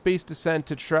time-space descent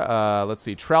to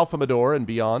Tralfamador and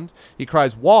beyond, he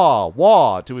cries "Wah!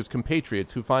 Wah!" to his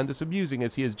compatriots who find this amusing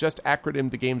as he has just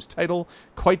acronymed the game's title,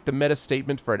 quite the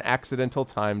meta-statement for an accidental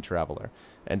time traveler.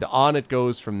 And on it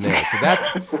goes from there. So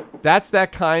that's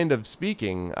that kind of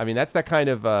speaking. I mean, that's that kind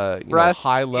of Russ,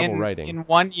 high-level writing. In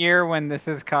 1 year, when this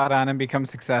is caught on and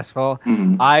becomes successful,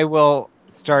 I will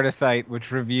start a site which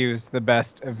reviews the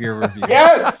best of your reviews.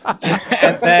 Yes!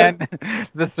 And then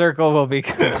the circle will be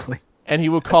complete. And he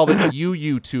will call it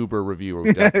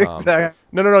YouTuberReview.com. Exactly.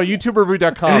 No,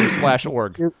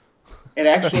 YouTuberReview.com/org. It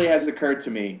actually has occurred to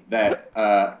me that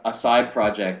a side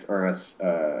project or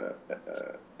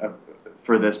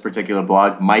for this particular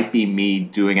blog might be me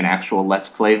doing an actual Let's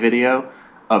Play video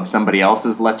of somebody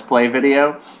else's Let's Play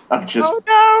video of just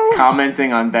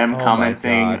commenting on them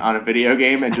commenting on a video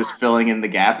game and just filling in the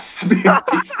gaps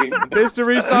between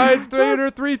Mystery Science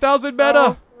 3,000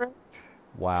 meta.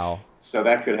 Wow. So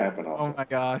that could happen also. Oh my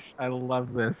gosh, I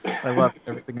love this. I love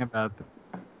everything about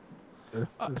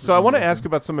this. So I want to ask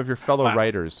about some of your fellow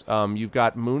writers. You've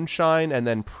got Moonshine and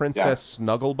then Princess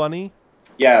Snuggle Bunny.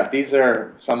 Yeah, these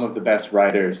are some of the best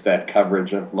writers that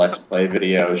coverage of Let's Play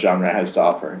video genre has to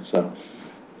offer. So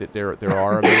There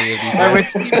are many of these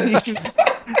guys.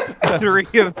 3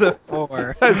 of the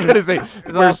 4. I was going to say,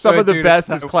 where some of the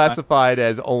best is classified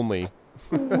as only.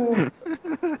 God.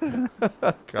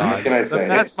 what can I say?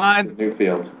 It's a new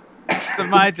field. Of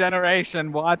my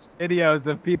generation watched videos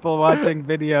of people watching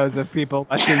videos of people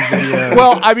watching videos.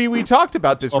 Well, I mean, we talked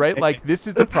about this, right? Like, this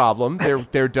is the problem.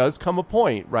 There does come a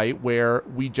point, right, where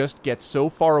we just get so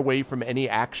far away from any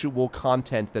actual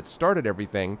content that started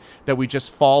everything that we just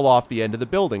fall off the end of the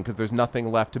building because there's nothing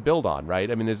left to build on,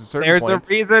 right? I mean, there's a certain There's point. a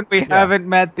reason we haven't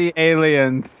met the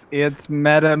aliens. It's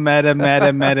meta game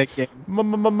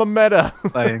Meta.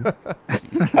 playing.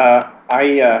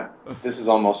 This is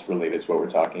almost related to what we're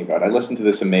talking about. I listened to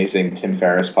this amazing Tim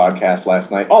Ferriss podcast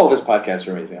last night. All of his podcasts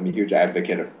are amazing. I'm a huge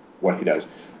advocate of what he does.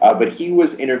 But he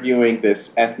was interviewing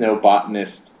this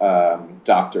ethnobotanist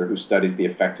doctor who studies the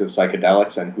effects of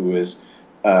psychedelics and who is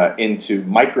into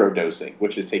microdosing,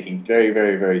 which is taking very,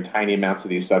 very, very tiny amounts of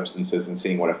these substances and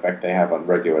seeing what effect they have on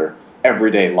regular,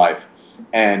 everyday life.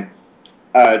 And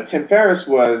Tim Ferriss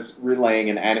was relaying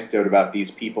an anecdote about these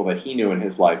people that he knew in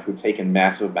his life who'd taken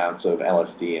massive amounts of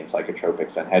LSD and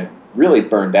psychotropics and had really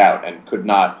burned out and could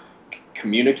not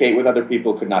communicate with other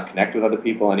people, could not connect with other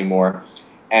people anymore.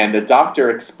 And the doctor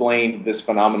explained this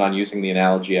phenomenon using the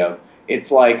analogy of, it's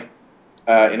like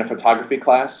in a photography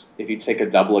class, if you take a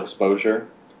double exposure,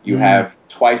 you have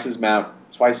twice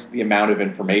the amount of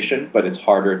information, but it's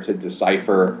harder to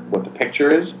decipher what the picture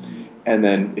is. And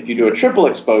then if you do a triple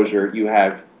exposure, you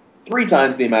have 3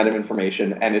 times the amount of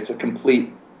information, and it's a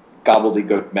complete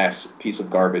gobbledygook mess, piece of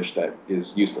garbage that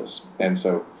is useless. And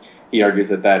so he argues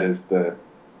that that is the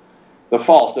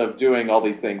fault of doing all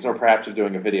these things, or perhaps of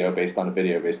doing a video based on a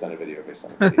video based on a video based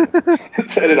on a video.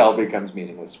 That it all becomes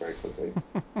meaningless very quickly.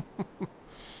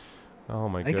 Oh,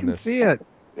 my I goodness. can see it.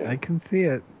 Yeah. I can see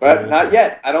it. But not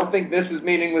yet. I don't think this is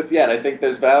meaningless yet. I think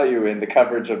there's value in the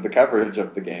coverage of the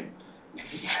game.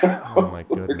 So, Oh, my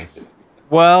goodness.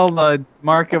 Well, the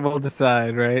market will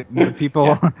decide, right? The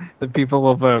people, the people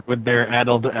will vote with their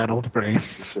addled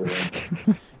brains. Sure.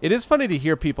 It is funny to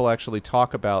hear people actually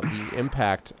talk about the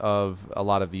impact of a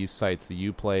lot of these sites,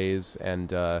 the Uplays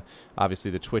and obviously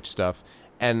the Twitch stuff.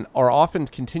 and are often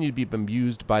continue to be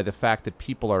bemused by the fact that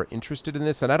people are interested in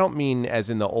this. And I don't mean as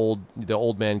in the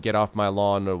old man get off my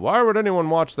lawn, or why would anyone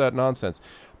watch that nonsense?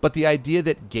 But the idea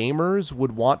that gamers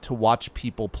would want to watch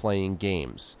people playing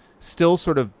games still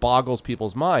sort of boggles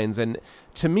people's minds. And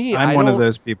to me, I'm one of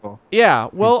those people. Yeah,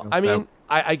 well, I mean,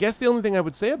 I guess the only thing I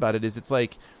would say about it is it's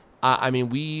like, I mean,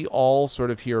 we all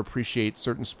sort of here appreciate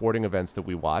certain sporting events that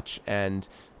we watch, and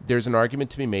there's an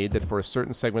argument to be made that for a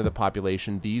certain segment of the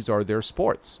population, these are their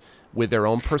sports with their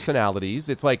own personalities.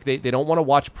 It's like they don't want to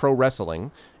watch pro wrestling,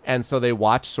 and so they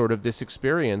watch sort of this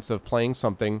experience of playing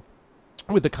something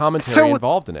with the commentary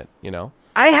involved in it, you know?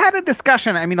 I had a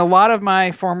discussion. I mean, a lot of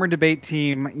my former debate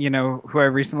team, you know, who I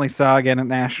recently saw again at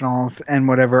Nationals and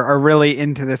whatever, are really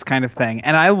into this kind of thing.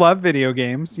 And I love video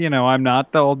games. You know, I'm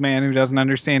not the old man who doesn't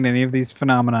understand any of these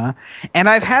phenomena. And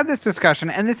I've had this discussion,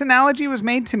 and this analogy was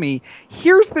made to me.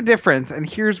 Here's the difference, and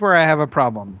here's where I have a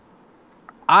problem.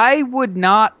 I would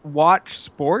not watch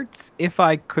sports if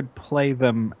I could play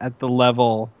them at the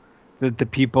level that the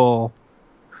people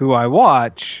who I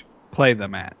watch play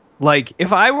them at. Like,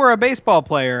 if I were a baseball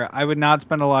player, I would not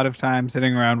spend a lot of time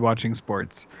sitting around watching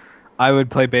sports. I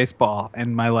would play baseball,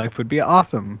 and my life would be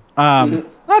awesome.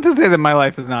 Not to say that my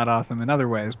life is not awesome in other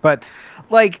ways, but,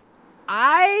 like,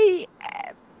 I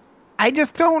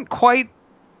just don't quite,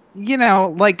 you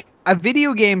know, like, a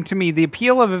video game, to me, the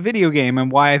appeal of a video game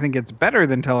and why I think it's better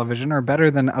than television or better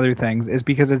than other things is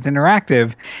because it's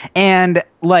interactive. And,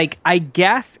 like, I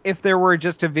guess if there were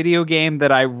just a video game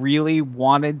that I really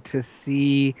wanted to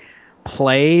see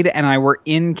played and I were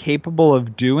incapable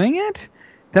of doing it,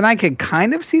 then I could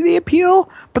kind of see the appeal.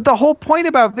 But the whole point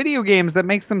about video games that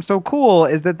makes them so cool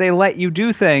is that they let you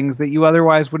do things that you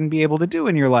otherwise wouldn't be able to do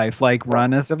in your life, like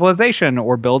run a civilization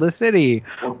or build a city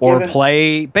or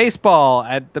play baseball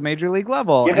at the major league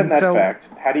level. Given that fact,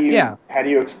 how do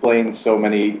you explain so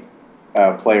many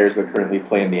players that currently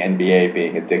play in the NBA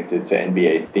being addicted to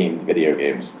NBA-themed video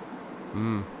games?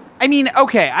 I mean,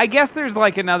 okay, I guess there's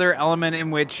like another element in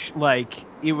which like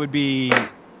it would be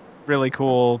really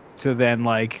cool to then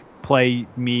like play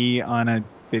me on a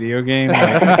video game. Like,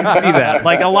 I can see that.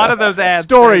 Like a lot of those ads.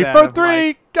 Story for three,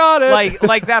 like, got it.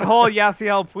 Like that whole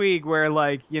Yasiel Puig, where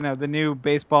like you know the new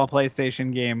baseball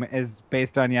PlayStation game is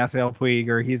based on Yasiel Puig,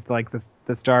 or he's like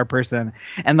the star person,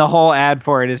 and the whole ad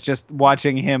for it is just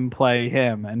watching him play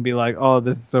him and be like, oh,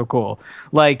 this is so cool.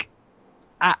 Like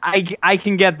I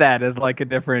can get that as like a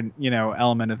different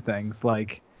element of things.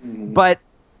 Like, but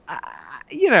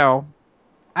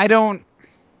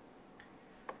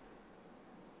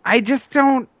I just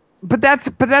don't. But that's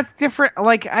different.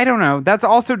 Like, I don't know. That's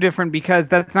also different because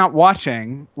that's not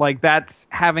watching. Like, that's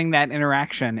having that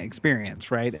interaction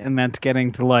experience, right? And that's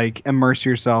getting to like immerse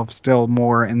yourself still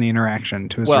more in the interaction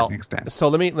to a certain extent. So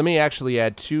let me actually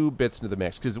add two bits into the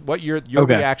mix, because what your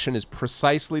reaction is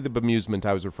precisely the bemusement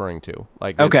I was referring to.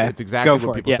 Like, it's exactly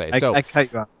what people say. So I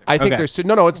cut you off. I think there's two.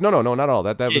 No, not all.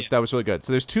 That was really good.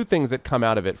 So there's two things that come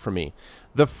out of it for me.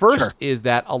 The first is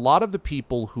that a lot of the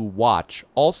people who watch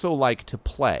also like to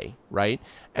play, right?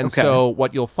 And so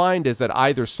what you'll find is that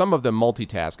either some of them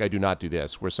multitask. I do not do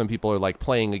this, where some people are like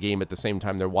playing a game at the same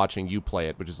time they're watching you play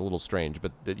it, which is a little strange,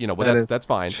 but that's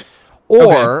fine.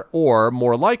 Or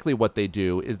more likely what they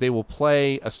do is they will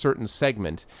play a certain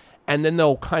segment, and then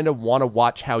they'll kind of want to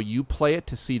watch how you play it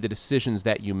to see the decisions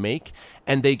that you make,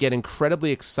 and they get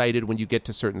incredibly excited when you get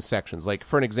to certain sections. Like,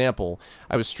 for an example,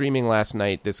 I was streaming last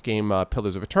night this game,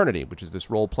 Pillars of Eternity, which is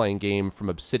this role-playing game from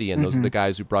Obsidian. Those are the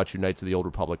guys who brought you Knights of the Old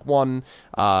Republic 1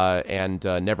 and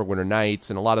Neverwinter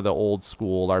Nights and a lot of the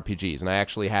old-school RPGs. And I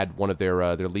actually had one of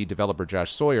their lead developer,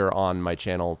 Josh Sawyer, on my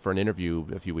channel for an interview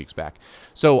a few weeks back.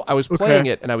 So I was playing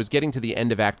it, and I was getting to the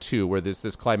end of Act 2, where there's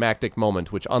this climactic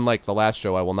moment, which, unlike the last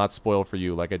show, I will not spoil for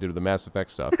you like I did with the Mass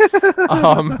Effect stuff.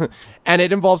 And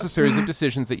it involves a series of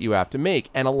decisions that you have to make.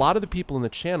 And a lot of the people in the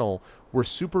channel were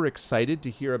super excited to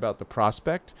hear about the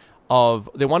prospect of,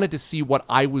 they wanted to see what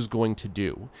I was going to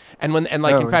do. And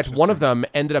in fact, one of them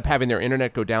ended up having their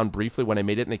internet go down briefly when I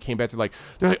made it, and they came back, they're like,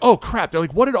 oh crap, they're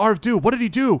like, what did Arv do? What did he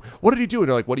do? What did he do? And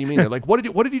they're like, what do you mean? They're like, what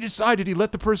did he decide? Did he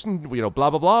let the person, blah, blah,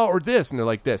 blah, or this? And they're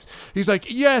like, this. He's like,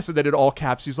 yes. And then in all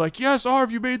caps, he's like, yes, Arv,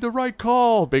 you made the right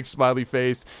call. Big smiley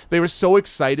face. They were so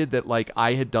excited that like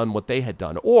I had done what they had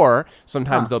done. Or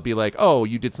sometimes they'll be like, oh,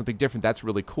 you did something different. That's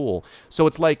really cool. So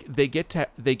it's like they get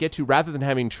get to rather than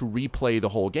having to replay the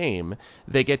whole game,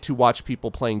 they get to watch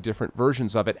people playing different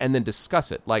versions of it and then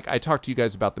discuss it. Like I talked to you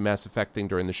guys about the Mass Effect thing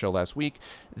during the show last week.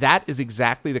 That is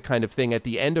exactly the kind of thing. At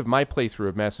the end of my playthrough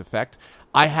of Mass Effect,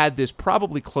 I had this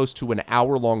probably close to an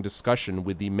hour-long discussion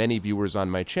with the many viewers on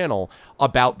my channel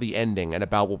about the ending and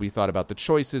about what we thought about the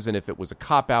choices and if it was a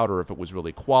cop-out or if it was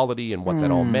really quality and what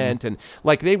that all meant. And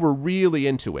like they were really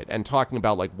into it and talking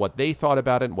about like what they thought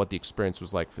about it and what the experience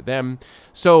was like for them.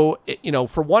 So,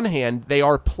 for one hand, they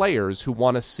are players who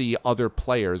want to see other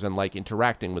players and like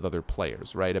interacting with other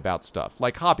players, right, about stuff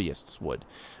like hobbyists would.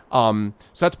 So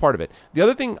that's part of it. The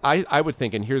other thing I would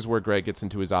think, and here's where Greg gets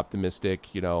into his optimistic,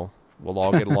 we'll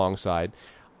all get alongside.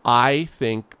 I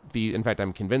think in fact,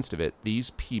 I'm convinced of it.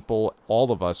 These people,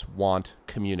 all of us, want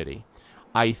community.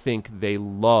 I think they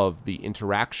love the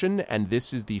interaction, and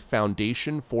this is the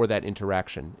foundation for that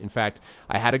interaction. In fact,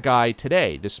 I had a guy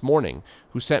this morning,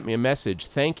 who sent me a message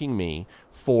thanking me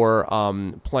for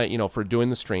for doing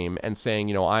the stream and saying,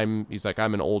 he's like,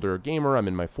 I'm an older gamer, I'm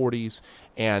in my 40s,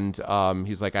 and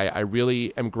he's like, I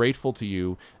really am grateful to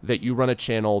you that you run a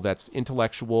channel that's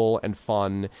intellectual and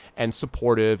fun and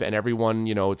supportive, and everyone,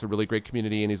 it's a really great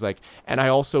community. And he's like, and I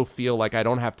also feel like I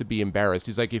don't have to be embarrassed.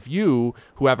 He's like, if you,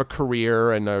 who have a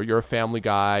career and you're a family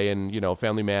guy and,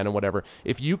 family man and whatever,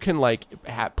 if you can like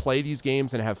play these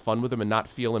games and have fun with them and not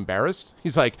feel embarrassed,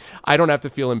 he's like, I don't have to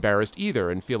feel embarrassed either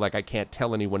and feel like I can't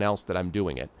tell anyone else that I'm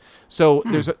doing it. So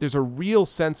there's a real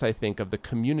sense, I think, of the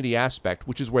community aspect,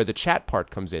 which is where the chat part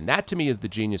comes in. That to me is the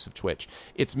genius of Twitch.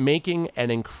 It's making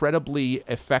an incredibly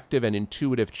effective and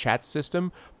intuitive chat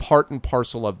system part and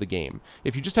parcel of the game.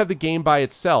 If you just have the game by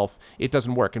itself, it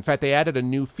doesn't work. In fact, they added a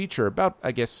new feature about,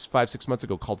 I guess, 5-6 months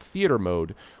ago called Theater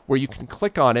Mode, where you can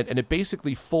click on it and it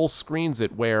basically full screens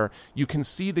it, where you can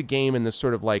see the game in this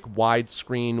sort of like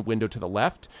widescreen window to the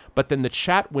left, but then the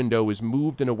chat window is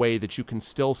moved in a way that you can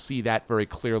still see that very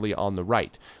clearly on the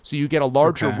right. So you get a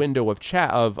larger window of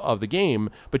chat of the game,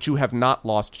 but you have not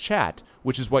lost chat,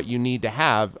 which is what you need to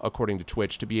have, according to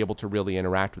Twitch, to be able to really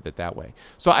interact with it that way.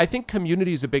 So I think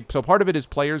community is so part of it is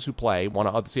players who play, want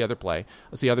to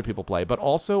see other people play, but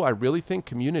also I really think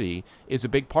community is a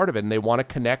big part of it, and they want to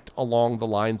connect along the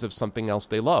lines of something else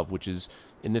they love, which is,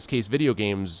 in this case, video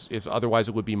games. If otherwise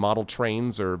it would be model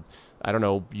trains or, I don't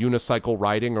know, unicycle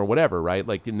riding or whatever, right?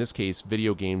 Like in this case,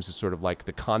 video games is sort of like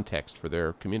the context for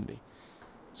their community.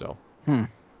 So,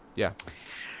 yeah.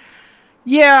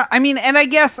 Yeah, and I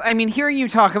guess, hearing you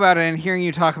talk about it and hearing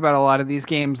you talk about a lot of these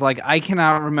games, like, I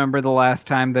cannot remember the last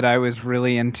time that I was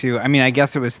really into, I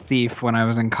guess it was Thief when I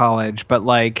was in college, but,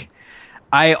 like,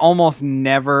 I almost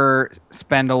never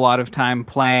spend a lot of time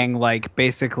playing, like,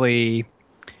 basically,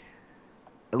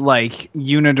 like,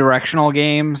 unidirectional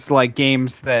games, like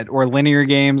games or linear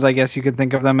games, I guess you could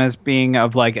think of them as being,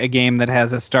 of like a game that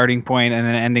has a starting point and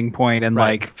an ending point and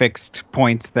like fixed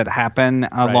points that happen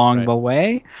along the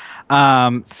way.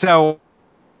 So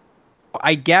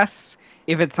I guess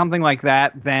if it's something like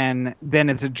that, then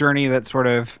it's a journey that sort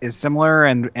of is similar,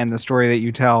 and the story that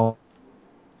you tell,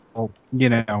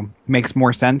 makes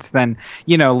more sense than,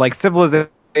 like Civilization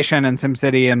and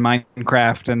SimCity and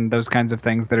Minecraft and those kinds of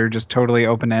things that are just totally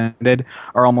open-ended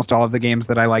are almost all of the games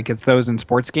that I like. It's those and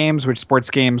sports games, which sports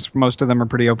games, most of them are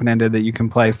pretty open-ended, that you can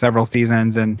play several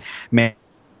seasons and make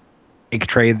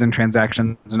trades and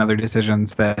transactions and other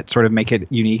decisions that sort of make it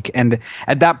unique. And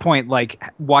at that point, like,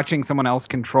 watching someone else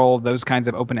control those kinds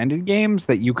of open-ended games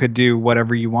that you could do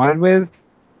whatever you wanted with,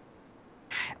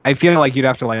 I feel like you'd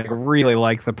have to like really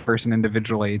like the person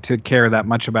individually to care that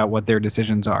much about what their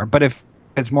decisions are. But if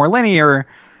it's more linear,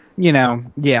 then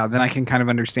I can kind of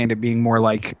understand it being more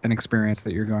like an experience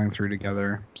that you're going through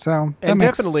together. So that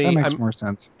makes more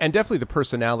sense. And definitely the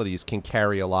personalities can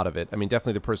carry a lot of it.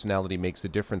 Definitely the personality makes a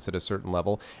difference at a certain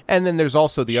level. And then there's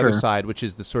also the other side, which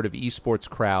is the sort of esports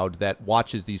crowd that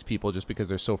watches these people just because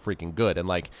they're so freaking good. And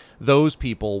like those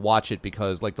people watch it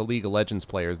because, like the League of Legends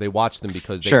players, they watch them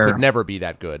because they could never be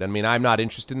that good. I'm not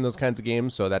interested in those kinds of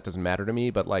games, so that doesn't matter to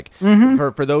me. But like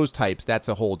for those types, that's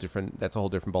a whole different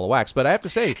ball of wax. But I have to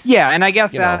say, yeah, and I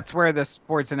guess that's where the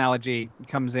sports analogy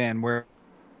comes in, where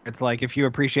it's like if you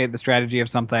appreciate the strategy of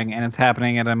something and it's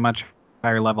happening at a much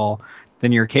higher level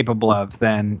than you're capable of,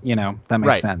 then, that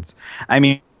makes sense.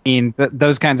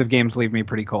 Those kinds of games leave me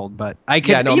pretty cold, but I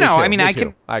can, I agree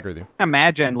with you.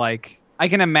 I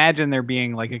can imagine there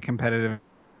being like a competitive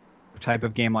type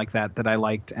of game like that I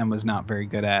liked and was not very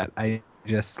good at. I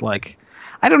just like,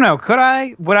 I don't know,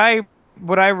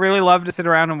 would I really love to sit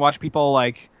around and watch people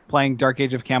like playing Dark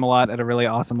Age of Camelot at a really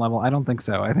awesome level? I don't think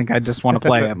so. I think I just want to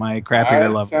play at my crappier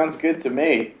level. Sounds good to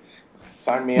me.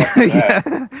 Sign me up for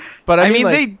that. But I mean,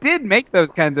 they did make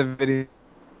those kinds of videos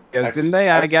didn't they?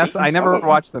 I guess I never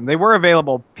watched them. They were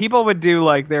available. People would do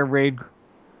like their raid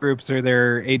groups or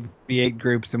their 8v8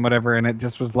 groups and whatever, and it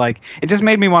just was like, it just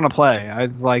made me want to play. I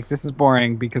was like, this is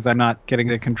boring because I'm not getting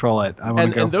to control it. I want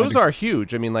to go. And those are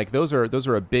huge. I mean, like those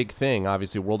are a big thing.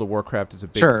 Obviously, World of Warcraft is a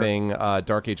big thing.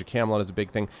 Dark Age of Camelot is a big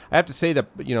thing. I have to say that,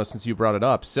 you know, since you brought it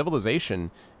up,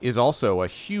 Civilization is also a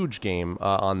huge game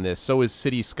on this. So is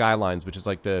City Skylines, which is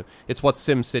like it's what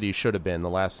SimCity should have been, the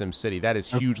last SimCity. That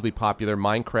is hugely popular.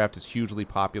 Minecraft is hugely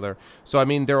popular. So I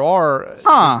mean,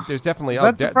 there's definitely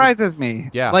that surprises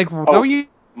me. Yeah, like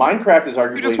Minecraft is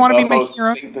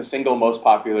arguably the single most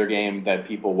popular game that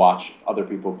people watch other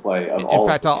people play. In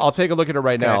fact, I'll take a look at it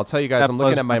right now. I'll tell you guys, I'm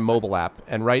looking at my mobile app,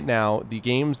 and right now the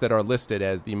games that are listed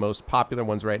as the most popular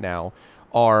ones right now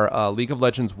are League of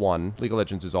Legends 1. League of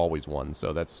Legends is always 1,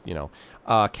 so that's, you know.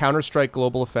 Counter-Strike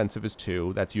Global Offensive is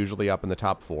 2. That's usually up in the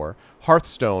top 4.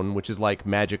 Hearthstone, which is like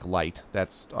Magic Light,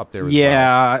 that's up there as well.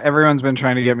 Yeah, everyone's been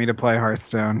trying to get me to play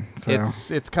Hearthstone. So.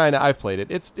 It's kind of, I've played it.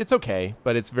 It's okay,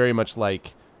 but it's very much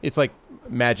like, it's like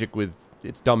Magic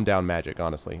it's dumbed down Magic,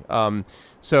 honestly.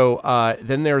 So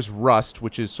then there's Rust,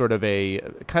 which is sort of a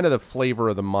kind of the flavor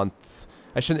of the month.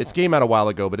 It's came out a while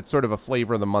ago, but it's sort of a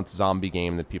flavor of the month zombie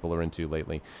game that people are into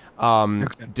lately.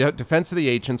 Defense of the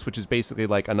Ancients, which is basically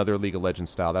like another League of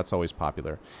Legends style. That's always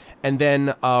popular. And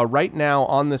then right now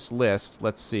on this list,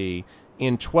 let's see,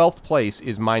 in 12th place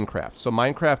is Minecraft. So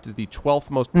Minecraft is the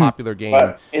 12th most popular game.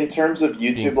 But in terms of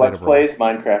YouTube Let's Plays,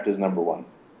 Minecraft is number 1.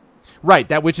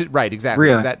 Right, exactly.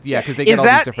 Really? Because they get all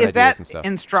these different ideas and stuff.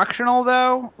 Instructional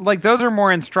though? Like those are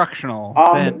more instructional.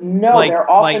 They're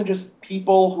often just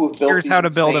people who have built here's these how to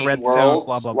build a redstone, worlds,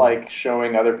 blah, blah, blah. like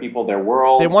showing other people their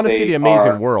worlds. They want to see the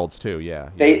amazing worlds too. Yeah.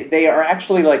 They are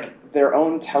actually like their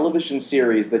own television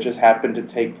series that just happen to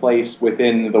take place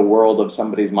within the world of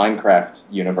somebody's Minecraft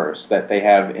universe. That they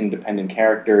have independent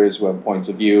characters who have points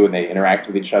of view and they interact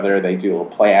with each other. They do little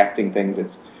play acting things.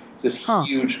 It's this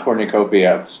huge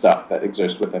cornucopia of stuff that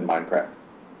exists within Minecraft.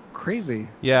 Crazy.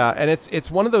 Yeah, and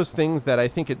it's one of those things that I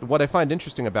think what I find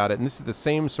interesting about it, and this is the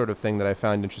same sort of thing that I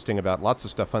found interesting about lots of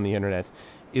stuff on the internet,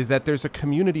 is that there's a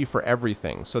community for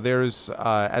everything. So there's,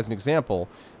 as an example,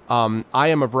 I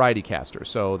am a variety caster,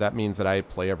 so that means that I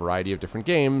play a variety of different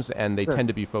games, and they tend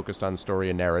to be focused on story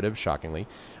and narrative, shockingly.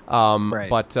 Right.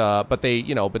 But they,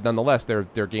 you know, but nonetheless,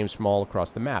 they're games from all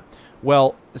across the map.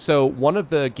 Well, so one of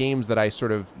the games that I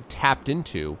sort of tapped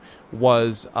into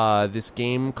was this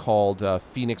game called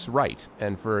Phoenix Wright.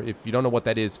 And if you don't know what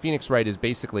that is, Phoenix Wright is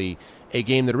basically a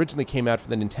game that originally came out for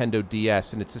the Nintendo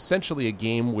DS, and it's essentially a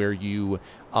game where you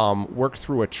work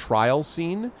through a trial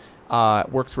scene.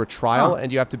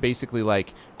 And you have to basically,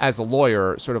 like, as a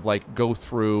lawyer, sort of like go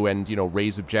through and, you know,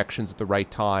 raise objections at the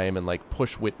right time and like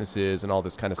push witnesses and all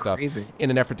this kind of stuff in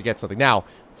an effort to get something. Now,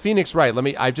 Phoenix Wright,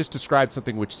 I've just described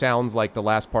something which sounds like the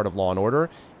last part of Law and Order.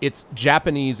 It's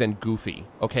Japanese and goofy,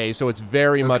 okay? So it's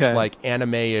very much like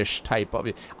anime-ish type of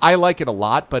it. I like it a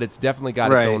lot, but it's definitely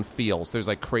got its own feels. There's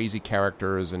like crazy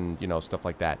characters and, you know, stuff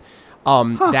like that.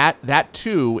 That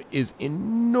too is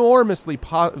enormously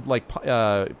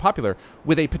popular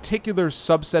with a particular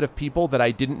subset of people that I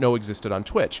didn't know existed on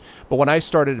Twitch. But when I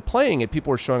started playing it,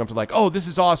 people were showing up to like, oh, this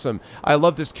is awesome. I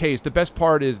love this case. The best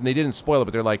part is, and they didn't spoil it,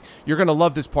 but they're like, you're going to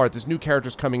love this part. This new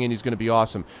character's coming in. He's going to be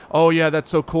awesome. Oh, yeah,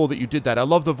 that's so cool that you did that. I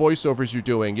love the voiceovers you're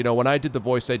doing. You know, when I did the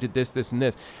voice, I did this, this, and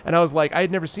this. And I was like, I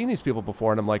had never seen these people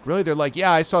before. And I'm like, really? They're like,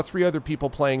 yeah, I saw 3 other people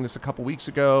playing this a couple weeks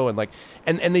ago. And like,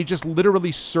 and they just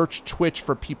literally searched Twitch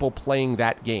for people playing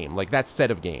that game, like that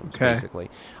set of games, basically.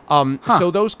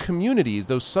 So those communities,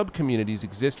 those sub-communities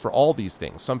exist for all these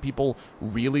things. Some people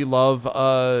really love,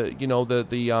 you know,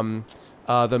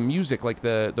 the music, like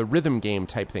the rhythm game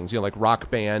type things, you know, like Rock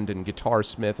Band and Guitar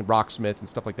Smith and Rocksmith and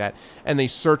stuff like that. And they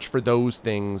search for those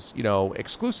things, you know,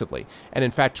 exclusively. And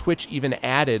in fact, Twitch even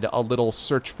added a little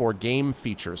search for game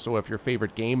feature. So if your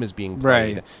favorite game is being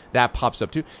played, that pops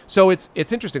up too. So it's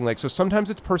interesting. Like, so sometimes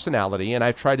it's personality, and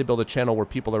I've tried to build a channel where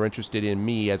people are interested in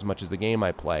me as much as the game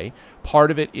I play.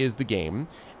 Part of it is the game.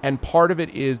 And part of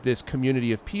it is this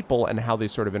community of people and how they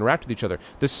sort of interact with each other.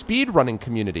 The speedrunning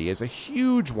community is a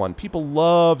huge one. People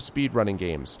love speedrunning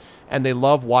games, and they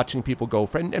love watching people go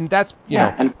for, and that's, you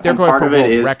know, they're going for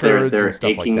world records and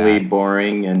stuff like that. Achingly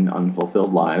boring and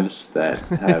unfulfilled lives that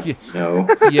have no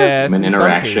human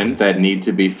interaction that need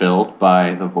to be filled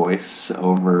by the voice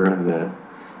over the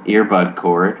earbud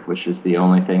cord, which is the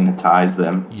only thing that ties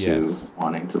them to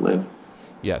wanting to live.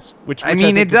 Yes, which I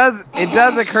mean, it does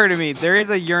occur to me there is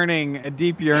a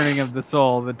deep yearning of the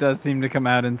soul that does seem to come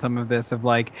out in some of this. Of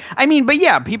like, I mean, but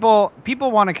yeah, people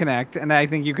want to connect, and I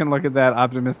think you can look at that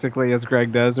optimistically as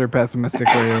Greg does, or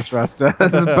pessimistically as Russ does.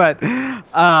 But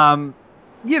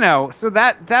so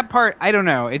that part, I don't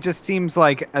know. It just seems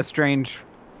like a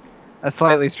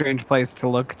slightly strange place to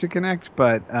look to connect,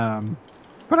 but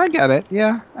I get it.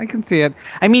 Yeah, I can see it.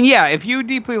 I mean, yeah, if you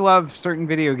deeply love certain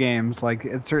video games, like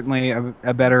it's certainly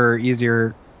a better,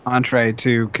 easier entree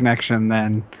to connection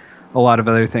than a lot of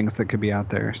other things that could be out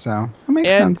there. So it makes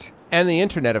sense. And the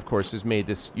internet, of course, has made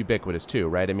this ubiquitous too,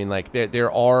 right? I mean, like there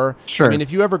are. Sure. I mean,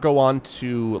 if you ever go on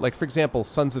to, like, for example,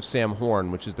 Sons of Sam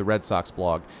Horn, which is the Red Sox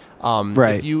blog.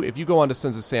 Right. If you go on to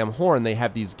Sons of Sam Horn, they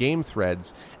have these game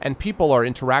threads, and people are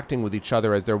interacting with each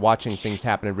other as they're watching things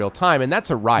happen in real time, and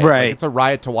that's a riot. Right. Like, it's a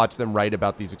riot to watch them write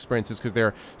about these experiences because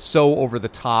they're so over the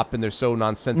top and they're so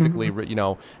nonsensically,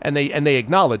 and they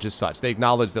acknowledge as such. They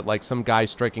acknowledge that, like, some guy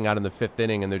striking out in the 5th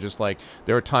inning, and they're just like,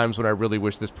 there are times when I really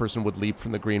wish this person would leap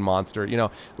from the green monster.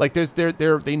 Like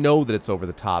they know that it's over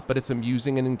the top, but it's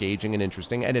amusing and engaging and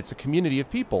interesting, and it's a community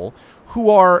of people who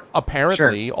are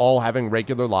apparently all having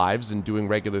regular lives and doing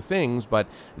regular things, but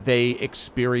they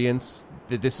experience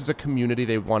that this is a community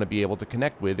they want to be able to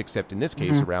connect with, except in this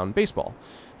case around baseball.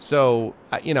 So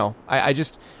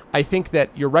I think that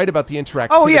you're right about the interactivity.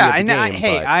 Oh yeah, of the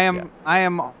game, I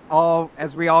am all,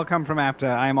 as we all come from APTA,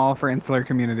 I am all for insular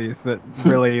communities that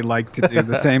really like to do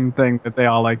the same thing that they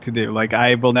all like to do. Like,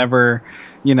 I will never,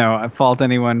 fault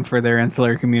anyone for their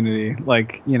insular community,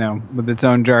 like, with its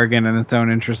own jargon and its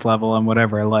own interest level and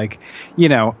whatever. Like,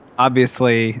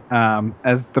 obviously,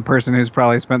 as the person who's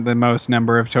probably spent the most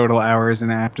number of total hours in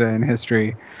APTA in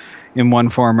history, in one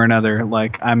form or another,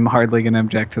 like, I'm hardly going to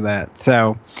object to that.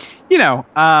 So, no,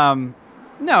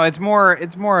 it's more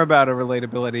about a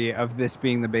relatability of this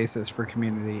being the basis for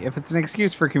community. If it's an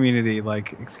excuse for community,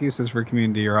 like, excuses for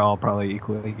community are all probably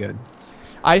equally good.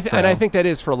 And I think that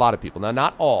is for a lot of people. Now,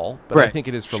 not all, but right. I think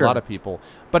it is for a lot of people.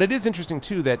 But it is interesting,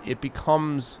 too, that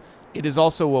it is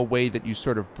also a way that you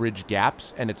sort of bridge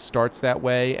gaps, and it starts that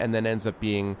way and then ends up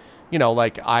being,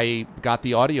 like, I got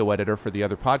the audio editor for the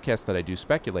other podcast that I do,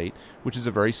 Speculate, which is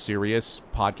a very serious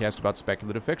podcast about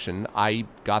speculative fiction. I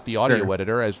got the audio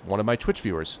editor as one of my Twitch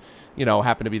viewers,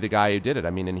 happened to be the guy who did it. I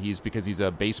mean, and because he's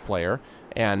a bass player,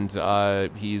 and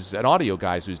he's an audio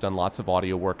guy who's done lots of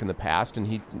audio work in the past,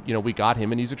 and we got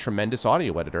him, and he's a tremendous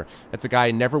audio editor. That's a guy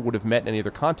I never would have met in any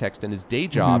other context, and his day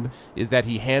job is that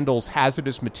he handles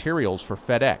hazardous materials for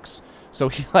FedEx. So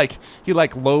he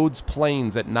loads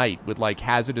planes at night with, like,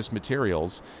 hazardous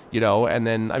materials, and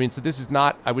then, I mean, so this is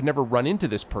not, I would never run into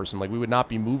this person. Like, we would not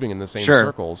be moving in the same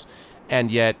circles. And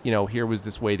yet, here was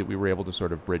this way that we were able to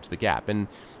sort of bridge the gap. And,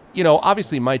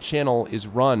 obviously my channel is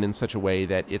run in such a way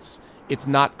that it's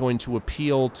not going to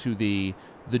appeal to the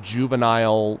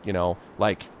juvenile,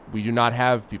 like,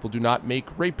 people do not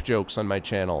make rape jokes on my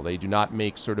channel. They do not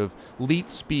make sort of, leet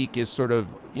speak is sort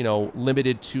of,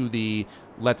 limited to the,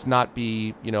 let's not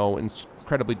be,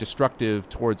 incredibly destructive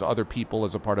towards other people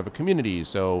as a part of a community.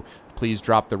 So please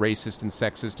drop the racist and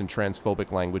sexist and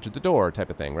transphobic language at the door type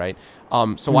of thing, right?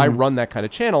 So I run that kind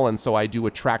of channel, and so I do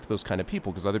attract those kind of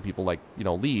people, because other people, like,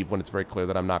 leave when it's very clear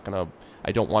that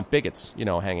I don't want bigots,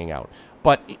 hanging out.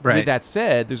 But with that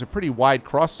said, there's a pretty wide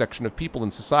cross-section of people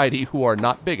in society who are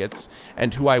not bigots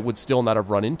and who I would still not have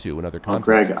run into in other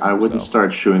contexts. Greg, I wouldn't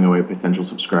start shooing away potential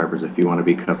subscribers if you want to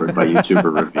be covered by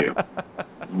YouTuber Review.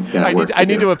 I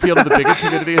need to appeal to the bigot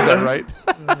community, is that right?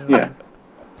 Yeah.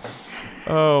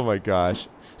 Oh, my gosh.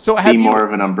 So be more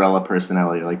of an umbrella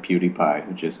personality like PewDiePie,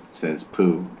 who just says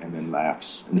poo and then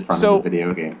laughs in front of the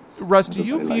video game. Russ, do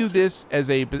you view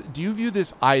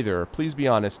this either, please be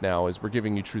honest now as we're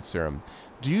giving you truth serum,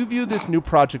 do you view this new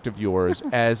project of yours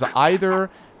as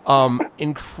either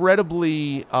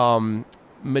incredibly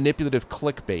manipulative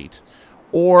clickbait,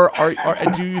 or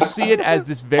do you see it as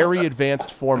this very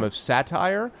advanced form of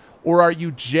satire, or are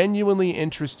you genuinely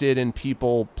interested in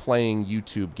people playing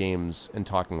YouTube games and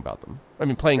talking about them? I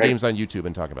mean, playing games on YouTube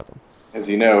and talking about them. As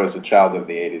you know, as a child of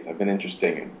the 80s, I've been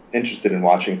interested in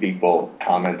watching people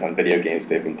comment on video games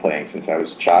they've been playing since I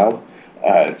was a child.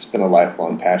 It's been a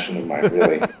lifelong passion of mine,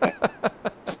 really.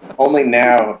 Only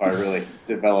now have I really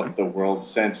developed the world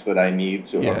sense that I need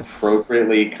to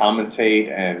appropriately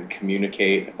commentate and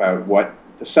communicate about what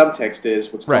the subtext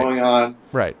is, what's going on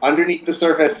underneath the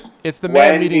surface. It's the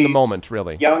man meeting the moment,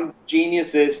 really. Young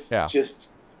geniuses just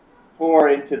pour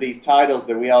into these titles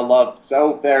that we all love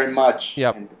so very much.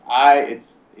 Yep. And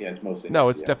it's mostly. No,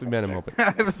 it's definitely man a moment.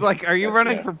 I was like, are you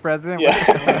running for president? Yeah.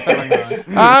 What's going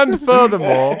on? And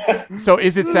furthermore, so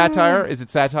is it satire? Is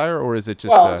it satire, or is it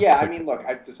just? Well, I mean, look,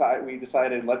 we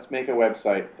decided let's make a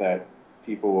website that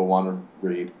people will want to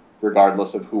read,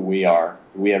 regardless of who we are.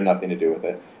 We have nothing to do with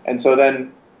it. And so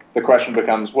then the question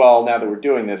becomes, well, now that we're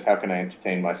doing this, how can I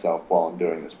entertain myself while I'm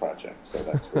doing this project? So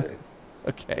that's really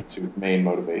Okay. two main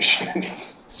motivations.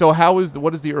 So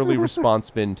what has the early response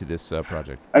been to this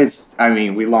project?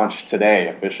 We launched today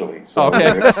officially. So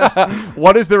Okay.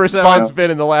 What has the response been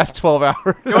in the last 12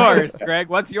 hours? Yours, Greg.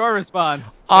 What's your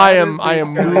response? I am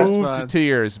moved to response.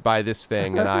 tears by this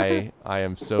thing, and I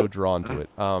am so drawn to it.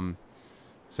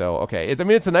 So okay,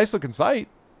 it's a nice looking site.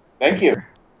 Thank you.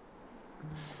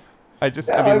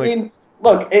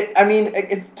 Look,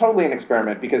 it's totally an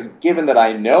experiment because given that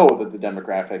I know that the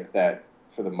demographic that,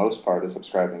 for the most part, is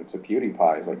subscribing to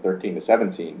PewDiePie is like 13 to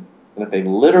 17, and that they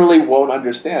literally won't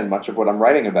understand much of what I'm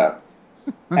writing about.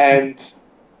 And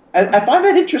I find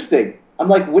that interesting. I'm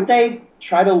like, would they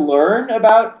try to learn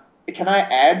about, can I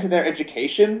add to their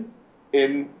education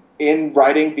in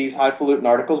writing these highfalutin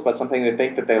articles about something they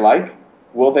think that they like?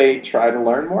 Will they try to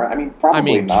learn more?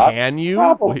 Probably not. Can you?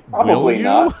 Probably Will you?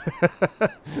 not.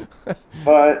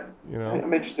 But You know?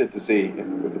 I'm interested to see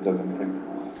if it does anything.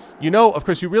 Of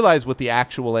course, you realize what the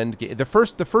actual end game. The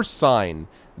first sign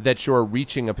that you're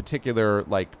reaching a particular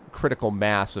critical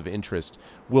mass of interest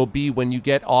will be when you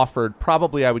get offered,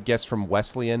 probably I would guess from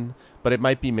Wesleyan, but it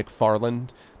might be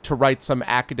McFarland, to write some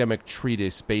academic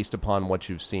treatise based upon what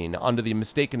you've seen, under the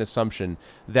mistaken assumption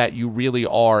that you really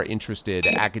are interested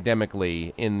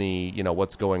academically in the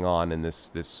what's going on in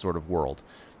this sort of world.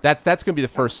 That's going to be the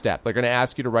first step. They're going to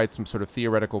ask you to write some sort of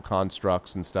theoretical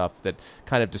constructs and stuff that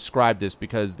kind of describe this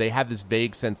because they have this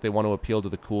vague sense they want to appeal to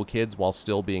the cool kids while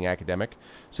still being academic.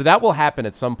 So that will happen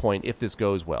at some point if this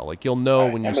goes well. You'll know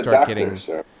when you start getting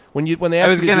when they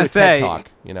ask you to do a TED Talk.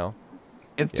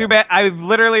 It's too bad. I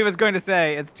literally was going to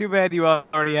say it's too bad you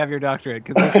already have your doctorate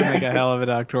because this would make a hell of a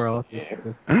doctoral.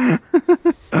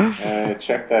 I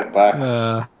checked that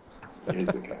box years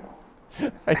ago.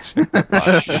 I checked the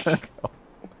box.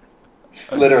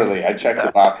 Literally, I checked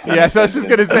the box. Yes, I was just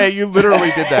going to say, you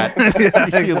literally did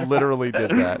that. You literally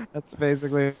did that. That's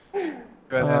basically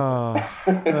what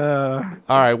happened.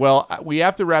 All right, well, we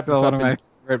have to wrap this up. One of my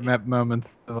favorite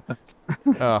moments.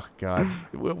 Oh God,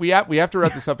 we have to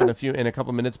wrap this up in a couple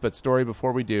of minutes. But Story,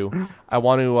 before we do, I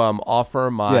want to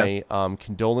offer my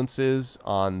condolences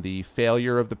on the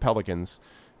failure of the Pelicans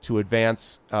to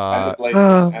advance and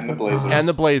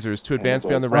the Blazers to advance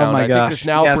beyond the round. Oh my I gosh. think this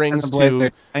now brings to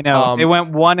I know they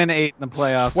went 1-8 in the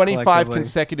playoffs. 25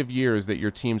 consecutive years that your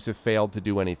teams have failed to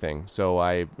do anything. So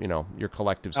your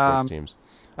collective sports teams.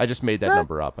 I just made that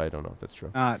number up. I don't know if that's true.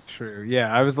 Not true.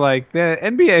 Yeah, I was like, the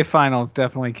NBA Finals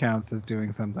definitely counts as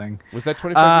doing something. Was that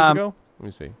 25 years ago? Let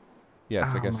me see.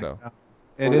 Yes, I guess so. God.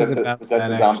 It is about was that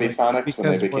the Zombie Sonics because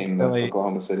when they became the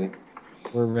Oklahoma City?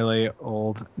 We're really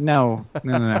old. No.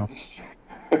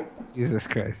 Jesus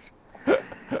Christ.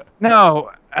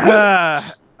 No.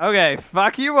 Okay,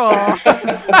 fuck you all.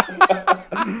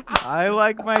 I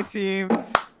like my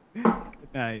teams. Good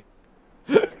night.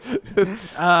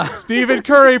 Stephen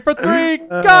Curry for 3.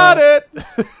 Got it.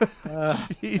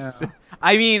 Jesus.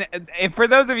 I mean, for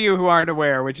those of you who aren't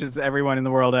aware, which is everyone in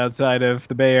the world outside of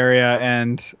the Bay Area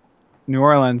and New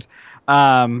Orleans,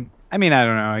 I don't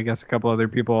know. I guess a couple other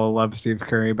people love Steve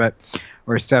Curry,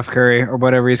 or Steph Curry, or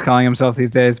whatever he's calling himself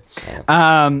these days.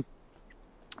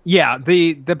 Yeah,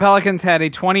 the Pelicans had a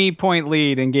 20-point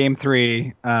lead in Game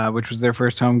 3, which was their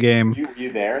first home game. Were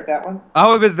you there at that one?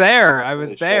 Oh, it was there. I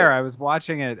was there. I was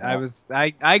watching it. Oh.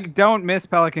 I don't miss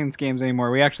Pelicans games anymore.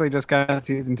 We actually just got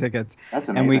season tickets. That's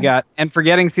amazing. And for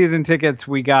getting season tickets,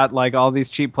 we got all these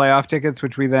cheap playoff tickets,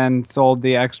 which we then sold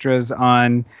the extras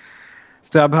on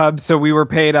StubHub. So we were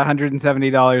paid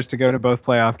 $170 to go to both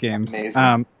playoff games.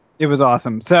 Amazing. It was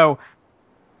awesome. So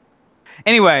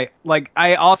anyway,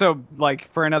 I also,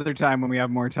 for another time when we have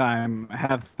more time,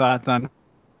 have thoughts on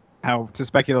how to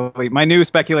speculate. My new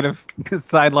speculative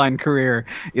sideline career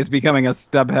is becoming a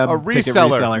StubHub ticket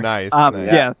reseller. Nice.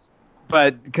 Yes,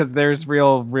 but because there's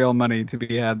real money to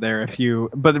be had there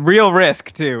but real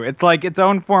risk too. It's like its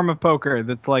own form of poker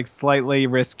that's slightly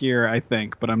riskier, I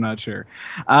think, but I'm not sure.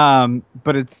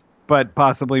 But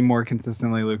possibly more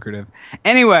consistently lucrative.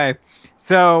 Anyway.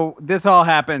 So this all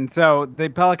happened. So the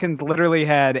Pelicans literally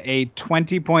had a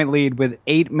 20-point lead with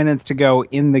 8 minutes to go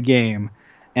in the game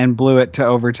and blew it to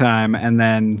overtime and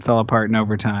then fell apart in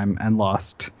overtime and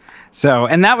lost. So,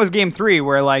 and that was Game 3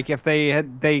 where if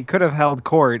they could have held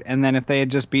court, and then if they had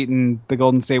just beaten the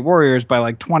Golden State Warriors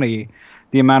by 20,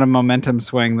 the amount of momentum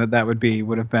swing that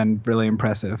would have been really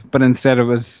impressive. But instead it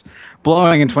was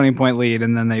blowing a 20-point lead,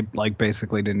 and then they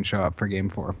basically didn't show up for Game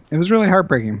 4. It was really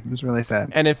heartbreaking. It was really sad.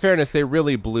 And in fairness, they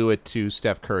really blew it to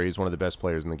Steph Curry, who's one of the best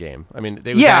players in the game. I mean,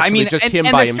 it was just him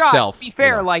by himself. Shots, to be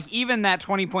fair, even that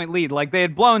 20-point lead, they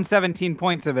had blown 17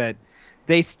 points of it,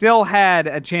 they still had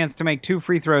a chance to make 2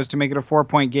 free throws to make it a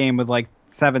 4-point game with like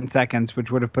 7 seconds, which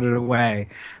would have put it away.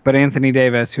 But Anthony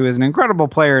Davis, who is an incredible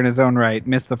player in his own right,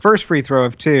 missed the first free throw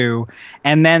of 2,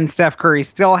 and then Steph Curry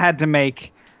still had to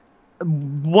make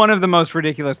one of the most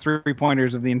ridiculous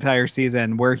 3-pointers of the entire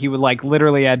season, where he would like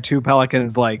literally add 2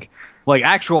 Pelicans, like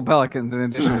actual Pelicans, in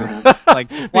addition to like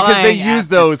because they use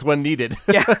those when needed.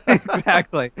 Yeah,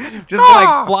 exactly. Just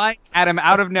like flying at him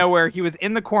out of nowhere. He was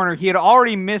in the corner. He had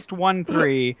already missed 1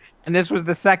 3, and this was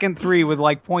the second 3 with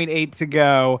like 0.8 to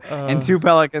go, and 2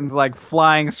 Pelicans like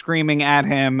flying, screaming at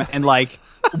him, and like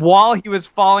while he was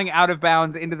falling out of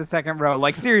bounds into the second row.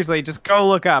 Like seriously, just go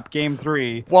look up Game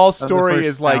 3. Wall's story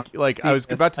is like I was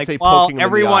about to say, poking him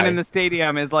everyone in the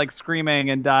stadium is like screaming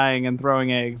and dying and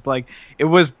throwing eggs. Like it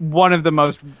was one of the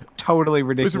most totally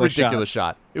ridiculous. It was a ridiculous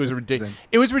shot. It was ridiculous.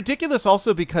 It was ridiculous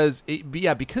also because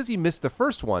because he missed the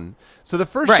first one. So the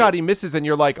first shot he misses, and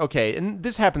you're like, okay, and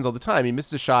this happens all the time. He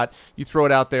misses a shot, you throw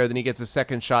it out there, then he gets a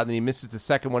second shot, and then he misses the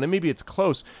second one, and maybe it's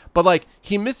close, but like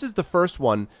he misses the first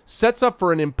one, sets up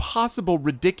for an impossible,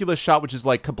 ridiculous shot, which is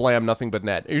like kablam, nothing but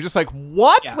net. And you're just like,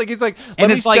 what? Yeah. Like he's like,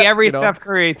 and it's like every Steph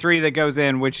Curry 3 that goes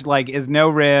in, which like is no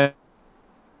rim,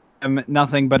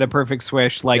 nothing but a perfect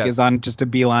swish, like is on just a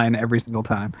beeline every single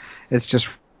time. It's just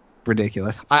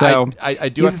ridiculous. So I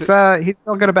do he's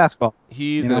still good at basketball.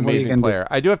 He's an amazing player.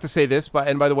 I do have to say this,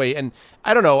 and by the way, and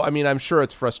I don't know, I mean, I'm sure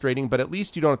it's frustrating, but at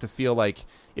least you don't have to feel like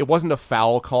it wasn't a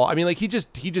foul call. I mean, like he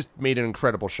just made an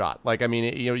incredible shot. Like, I mean,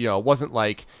 it wasn't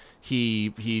like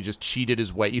he just cheated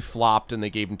his way. He flopped and they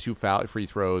gave him 2 free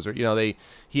throws, or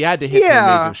he had to hit some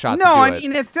amazing shot to do it. No, I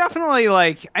mean, it's definitely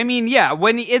like, I mean, yeah,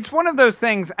 when it's one of those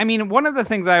things. I mean, one of the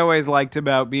things I always liked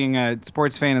about being a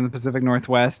sports fan in the Pacific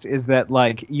Northwest is that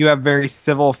like you have very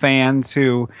civil fans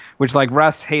which like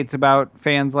Russ hates about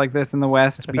fans like this in the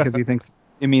West because he thinks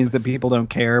it means that people don't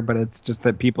care, but it's just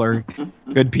that people are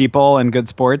good people and good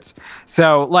sports.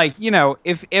 So, like,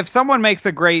 if someone makes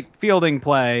a great fielding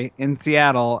play in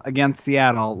Seattle against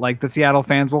Seattle, like the Seattle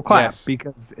fans will clap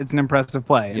because it's an impressive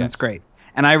play and it's great.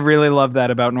 And I really love that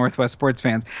about Northwest sports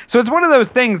fans. So it's one of those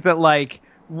things that, like,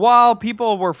 while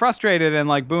people were frustrated and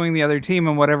like booing the other team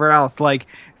and whatever else, like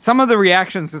some of the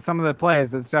reactions to some of the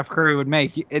plays that Steph Curry would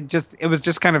make, it was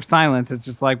just kind of silence. It's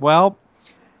just like, well,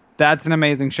 that's an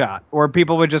amazing shot. Or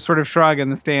people would just sort of shrug in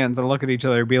the stands and look at each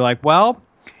other and be like, well,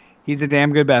 he's a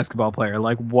damn good basketball player.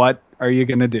 Like, what are you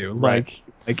going to do? Right.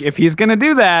 Like if he's going to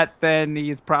do that, then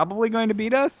he's probably going to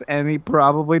beat us, and he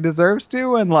probably deserves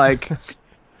to. And like,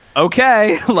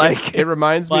 okay, like it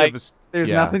reminds me of there's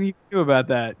nothing you can do about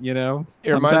that,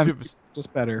 It reminds me of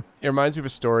just better. It reminds me of a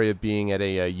story of being at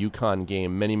a UConn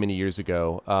game many, many years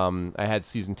ago. I had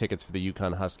season tickets for the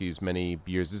UConn Huskies many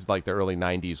years. This is like the early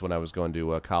 90s when I was going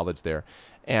to college there.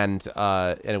 And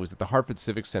it was at the Hartford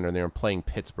Civic Center, and they were playing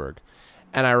Pittsburgh.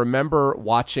 And I remember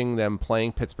watching them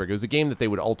playing Pittsburgh. It was a game that they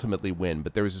would ultimately win,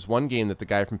 but there was this one game that the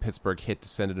guy from Pittsburgh hit to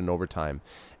send it in overtime.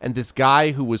 And this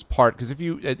guy who was because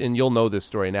you'll know this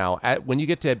story now, when you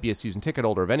get to be a season ticket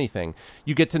holder of anything,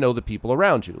 you get to know the people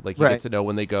around you. Like you get to know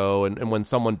when they go, and when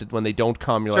they don't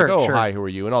come, you're hi, who are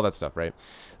you, and all that stuff, right?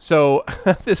 So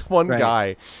this one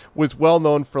guy was well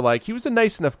known for he was a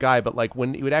nice enough guy, but like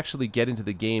when he would actually get into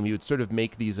the game, he would sort of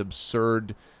make these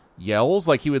absurd yells.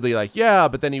 Like he would be like, yeah,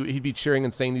 but then he'd be cheering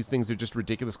and saying these things that are just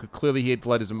ridiculous because clearly he had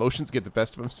let his emotions get the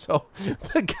best of him. So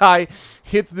the guy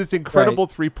hits this incredible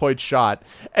 3-point shot,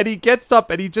 and he gets up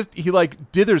and he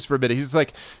dithers for a minute. He's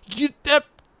like,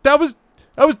 that was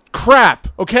crap,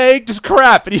 okay? Just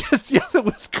crap. And he just yells it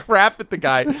was crap at the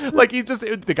guy. Like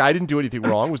the guy didn't do anything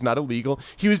wrong. It was not illegal.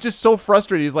 He was just so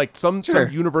frustrated. He's like some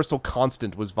universal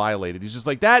constant was violated. He's just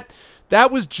like that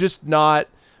was just not,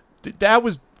 that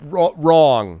was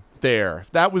wrong there.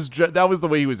 That was the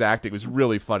way he was acting. It was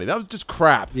really funny. That was just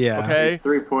crap. Yeah. Okay.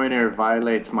 3-pointer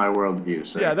violates my worldview.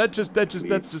 So yeah. That's just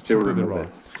completely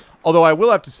wrong. Although I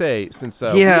will have to say, since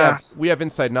we have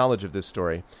inside knowledge of this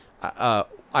story, I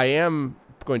am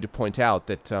going to point out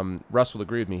that Russ will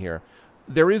agree with me here.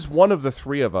 There is one of the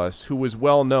three of us who was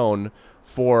well known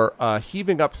for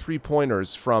heaving up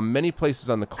 3-pointers from many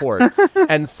places on the court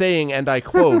and saying, and I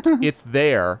quote, "It's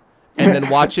there," and then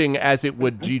watching as it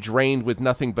would be drained with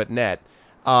nothing but net.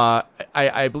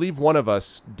 I believe one of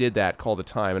us did that call the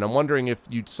time, and I'm wondering if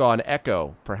you saw an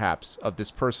echo, perhaps, of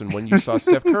this person when you saw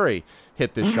Steph Curry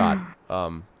hit this shot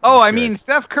I mean,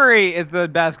 Steph Curry is the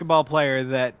basketball player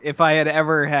that if I had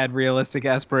ever had realistic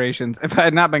aspirations, if I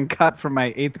had not been cut from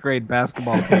my 8th grade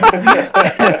basketball team,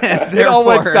 it all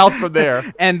went south from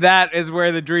there. And that is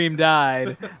where the dream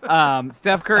died.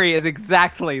 Steph Curry is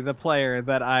exactly the player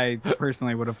that I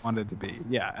personally would have wanted to be.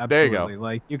 Yeah, absolutely. There you go.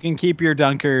 Like, you can keep your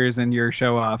dunkers and your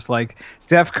show-offs. Like,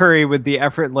 Steph Curry with the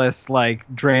effortless, like,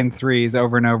 drain threes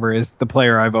over and over is the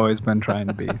player I've always been trying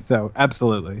to be. So,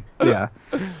 absolutely. Yeah.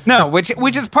 No, which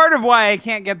is part of why I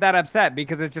can't get that upset,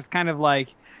 because it's just kind of like,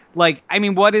 I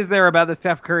mean, what is there about the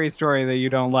Steph Curry story that you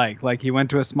don't like? Like, he went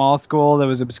to a small school that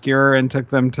was obscure and took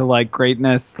them to, like,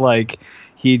 greatness. Like,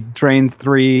 he drains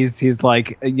threes. He's,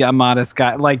 like, a modest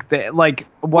guy. Like,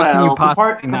 what can you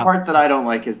possibly The part that I don't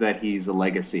like is that he's a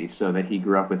legacy, so that he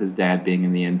grew up with his dad being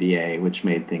in the NBA, which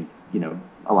made things,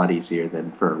 a lot easier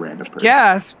than for a random person.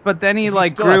 Yes, but then he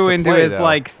like grew into his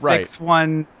like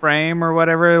 6'1" frame or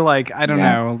whatever. Like, I don't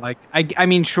know. Like, I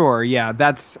mean, sure, yeah.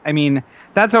 That's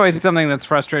always something that's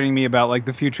frustrating me about like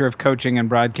the future of coaching and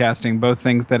broadcasting. Both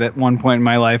things that at one point in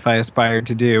my life I aspired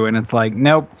to do, and it's like,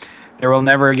 nope, there will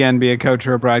never again be a coach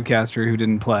or a broadcaster who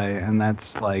didn't play, and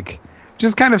that's like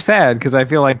just kind of sad, because I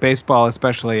feel like baseball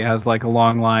especially has like a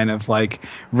long line of like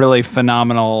really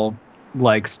phenomenal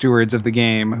like stewards of the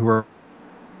game who are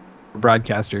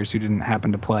broadcasters who didn't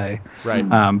happen to play, right?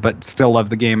 But still love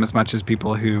the game as much as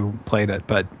people who played it,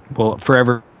 but will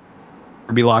forever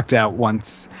be locked out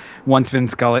once Vin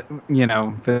Scully,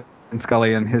 Vin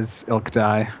Scully and his ilk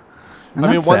die. And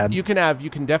I mean, you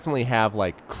can definitely have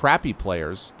like crappy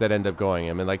players that end up going.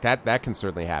 I mean, like that can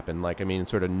certainly happen. Like, I mean,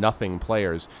 sort of nothing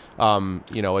players,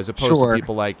 as opposed to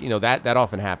people like, that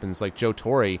often happens. Like Joe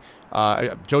Torre.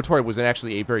 Joe Torre was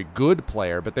actually a very good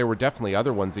player, but there were definitely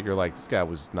other ones that you're like, this guy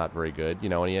was not very good.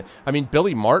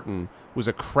 Billy Martin was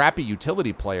a crappy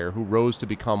utility player who rose to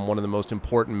become one of the most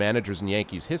important managers in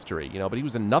Yankees history. But he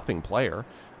was a nothing player.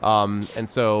 And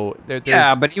so there's...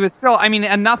 but he was still, I mean,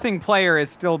 a nothing player is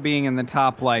still being in the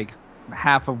top, like,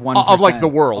 half of 1% of, like, the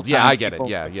world. Yeah, I get it.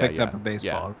 Yeah. Picked up a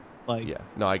baseball. Yeah. Like, yeah.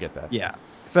 No, I get that. Yeah.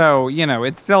 So,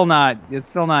 it's still not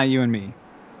you and me.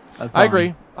 That's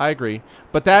I agree.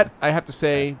 But that, I have to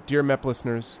say, dear MEP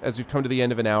listeners, as we've come to the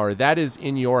end of an hour, that is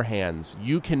in your hands.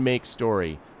 You can make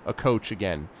Story a coach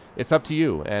again. It's up to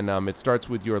you, and it starts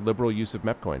with your liberal use of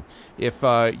MEPcoin. If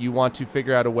you want to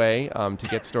figure out a way to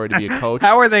get Story to be a coach,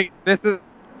 how are they? This is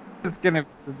gonna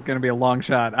be a long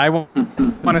shot. I want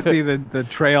to see the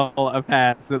trail of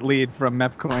paths that lead from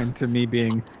MEPcoin to me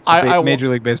being Major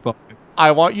League Baseball.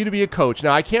 I want you to be a coach.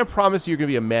 Now, I can't promise you're going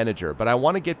to be a manager, but I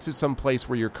want to get to some place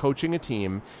where you're coaching a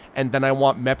team, and then I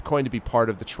want MEPcoin to be part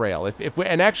of the trail.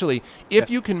 If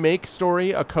you can make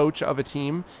Story a coach of a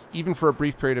team, even for a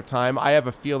brief period of time, I have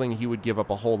a feeling he would give up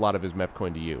a whole lot of his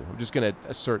MEPcoin to you. I'm just going to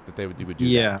assert that he would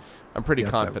do that. I'm pretty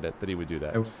confident that he would do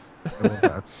that.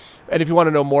 And if you want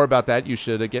to know more about that, you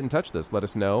should get in touch with us. Let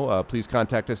us know. Please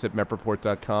contact us at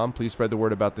mepreport.com. Please spread the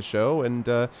word about the show. And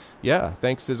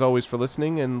thanks as always for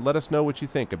listening. And let us know what you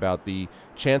think about the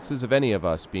chances of any of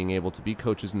us being able to be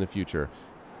coaches in the future,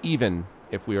 even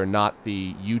if we are not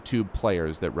the YouTube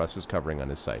players that Russ is covering on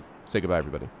his site. Say goodbye,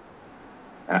 everybody.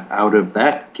 Out of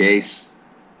that case.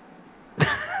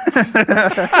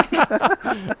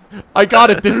 I got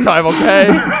it this time,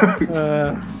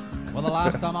 okay? Well, the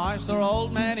last time I saw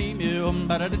old man Emu,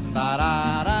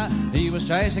 he was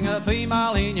chasing a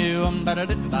female he knew,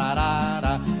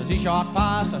 as he shot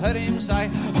past, I heard him say,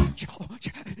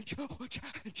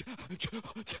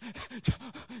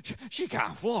 she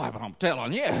can't fly, but I'm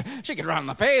telling you, she can run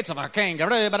the pace of a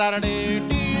kangaroo.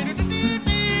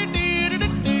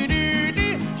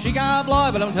 She can't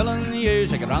fly, but I'm telling you,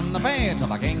 she can run the pace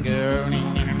of a kangaroo.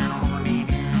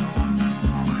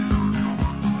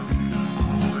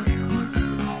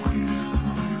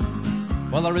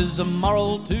 Well, there is a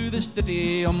moral to this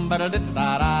ditty,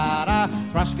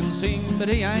 Thrush can sing, but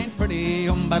he ain't pretty,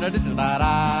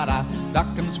 Duck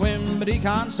can swim, but he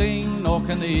can't sing, nor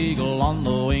can the eagle on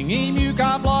the wing. Emu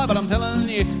can't fly, but I'm telling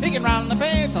you, he can run the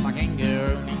pace of a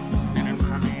kangaroo.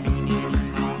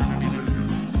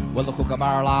 Well, the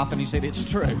kookaburra laughed and he said it's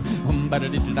true.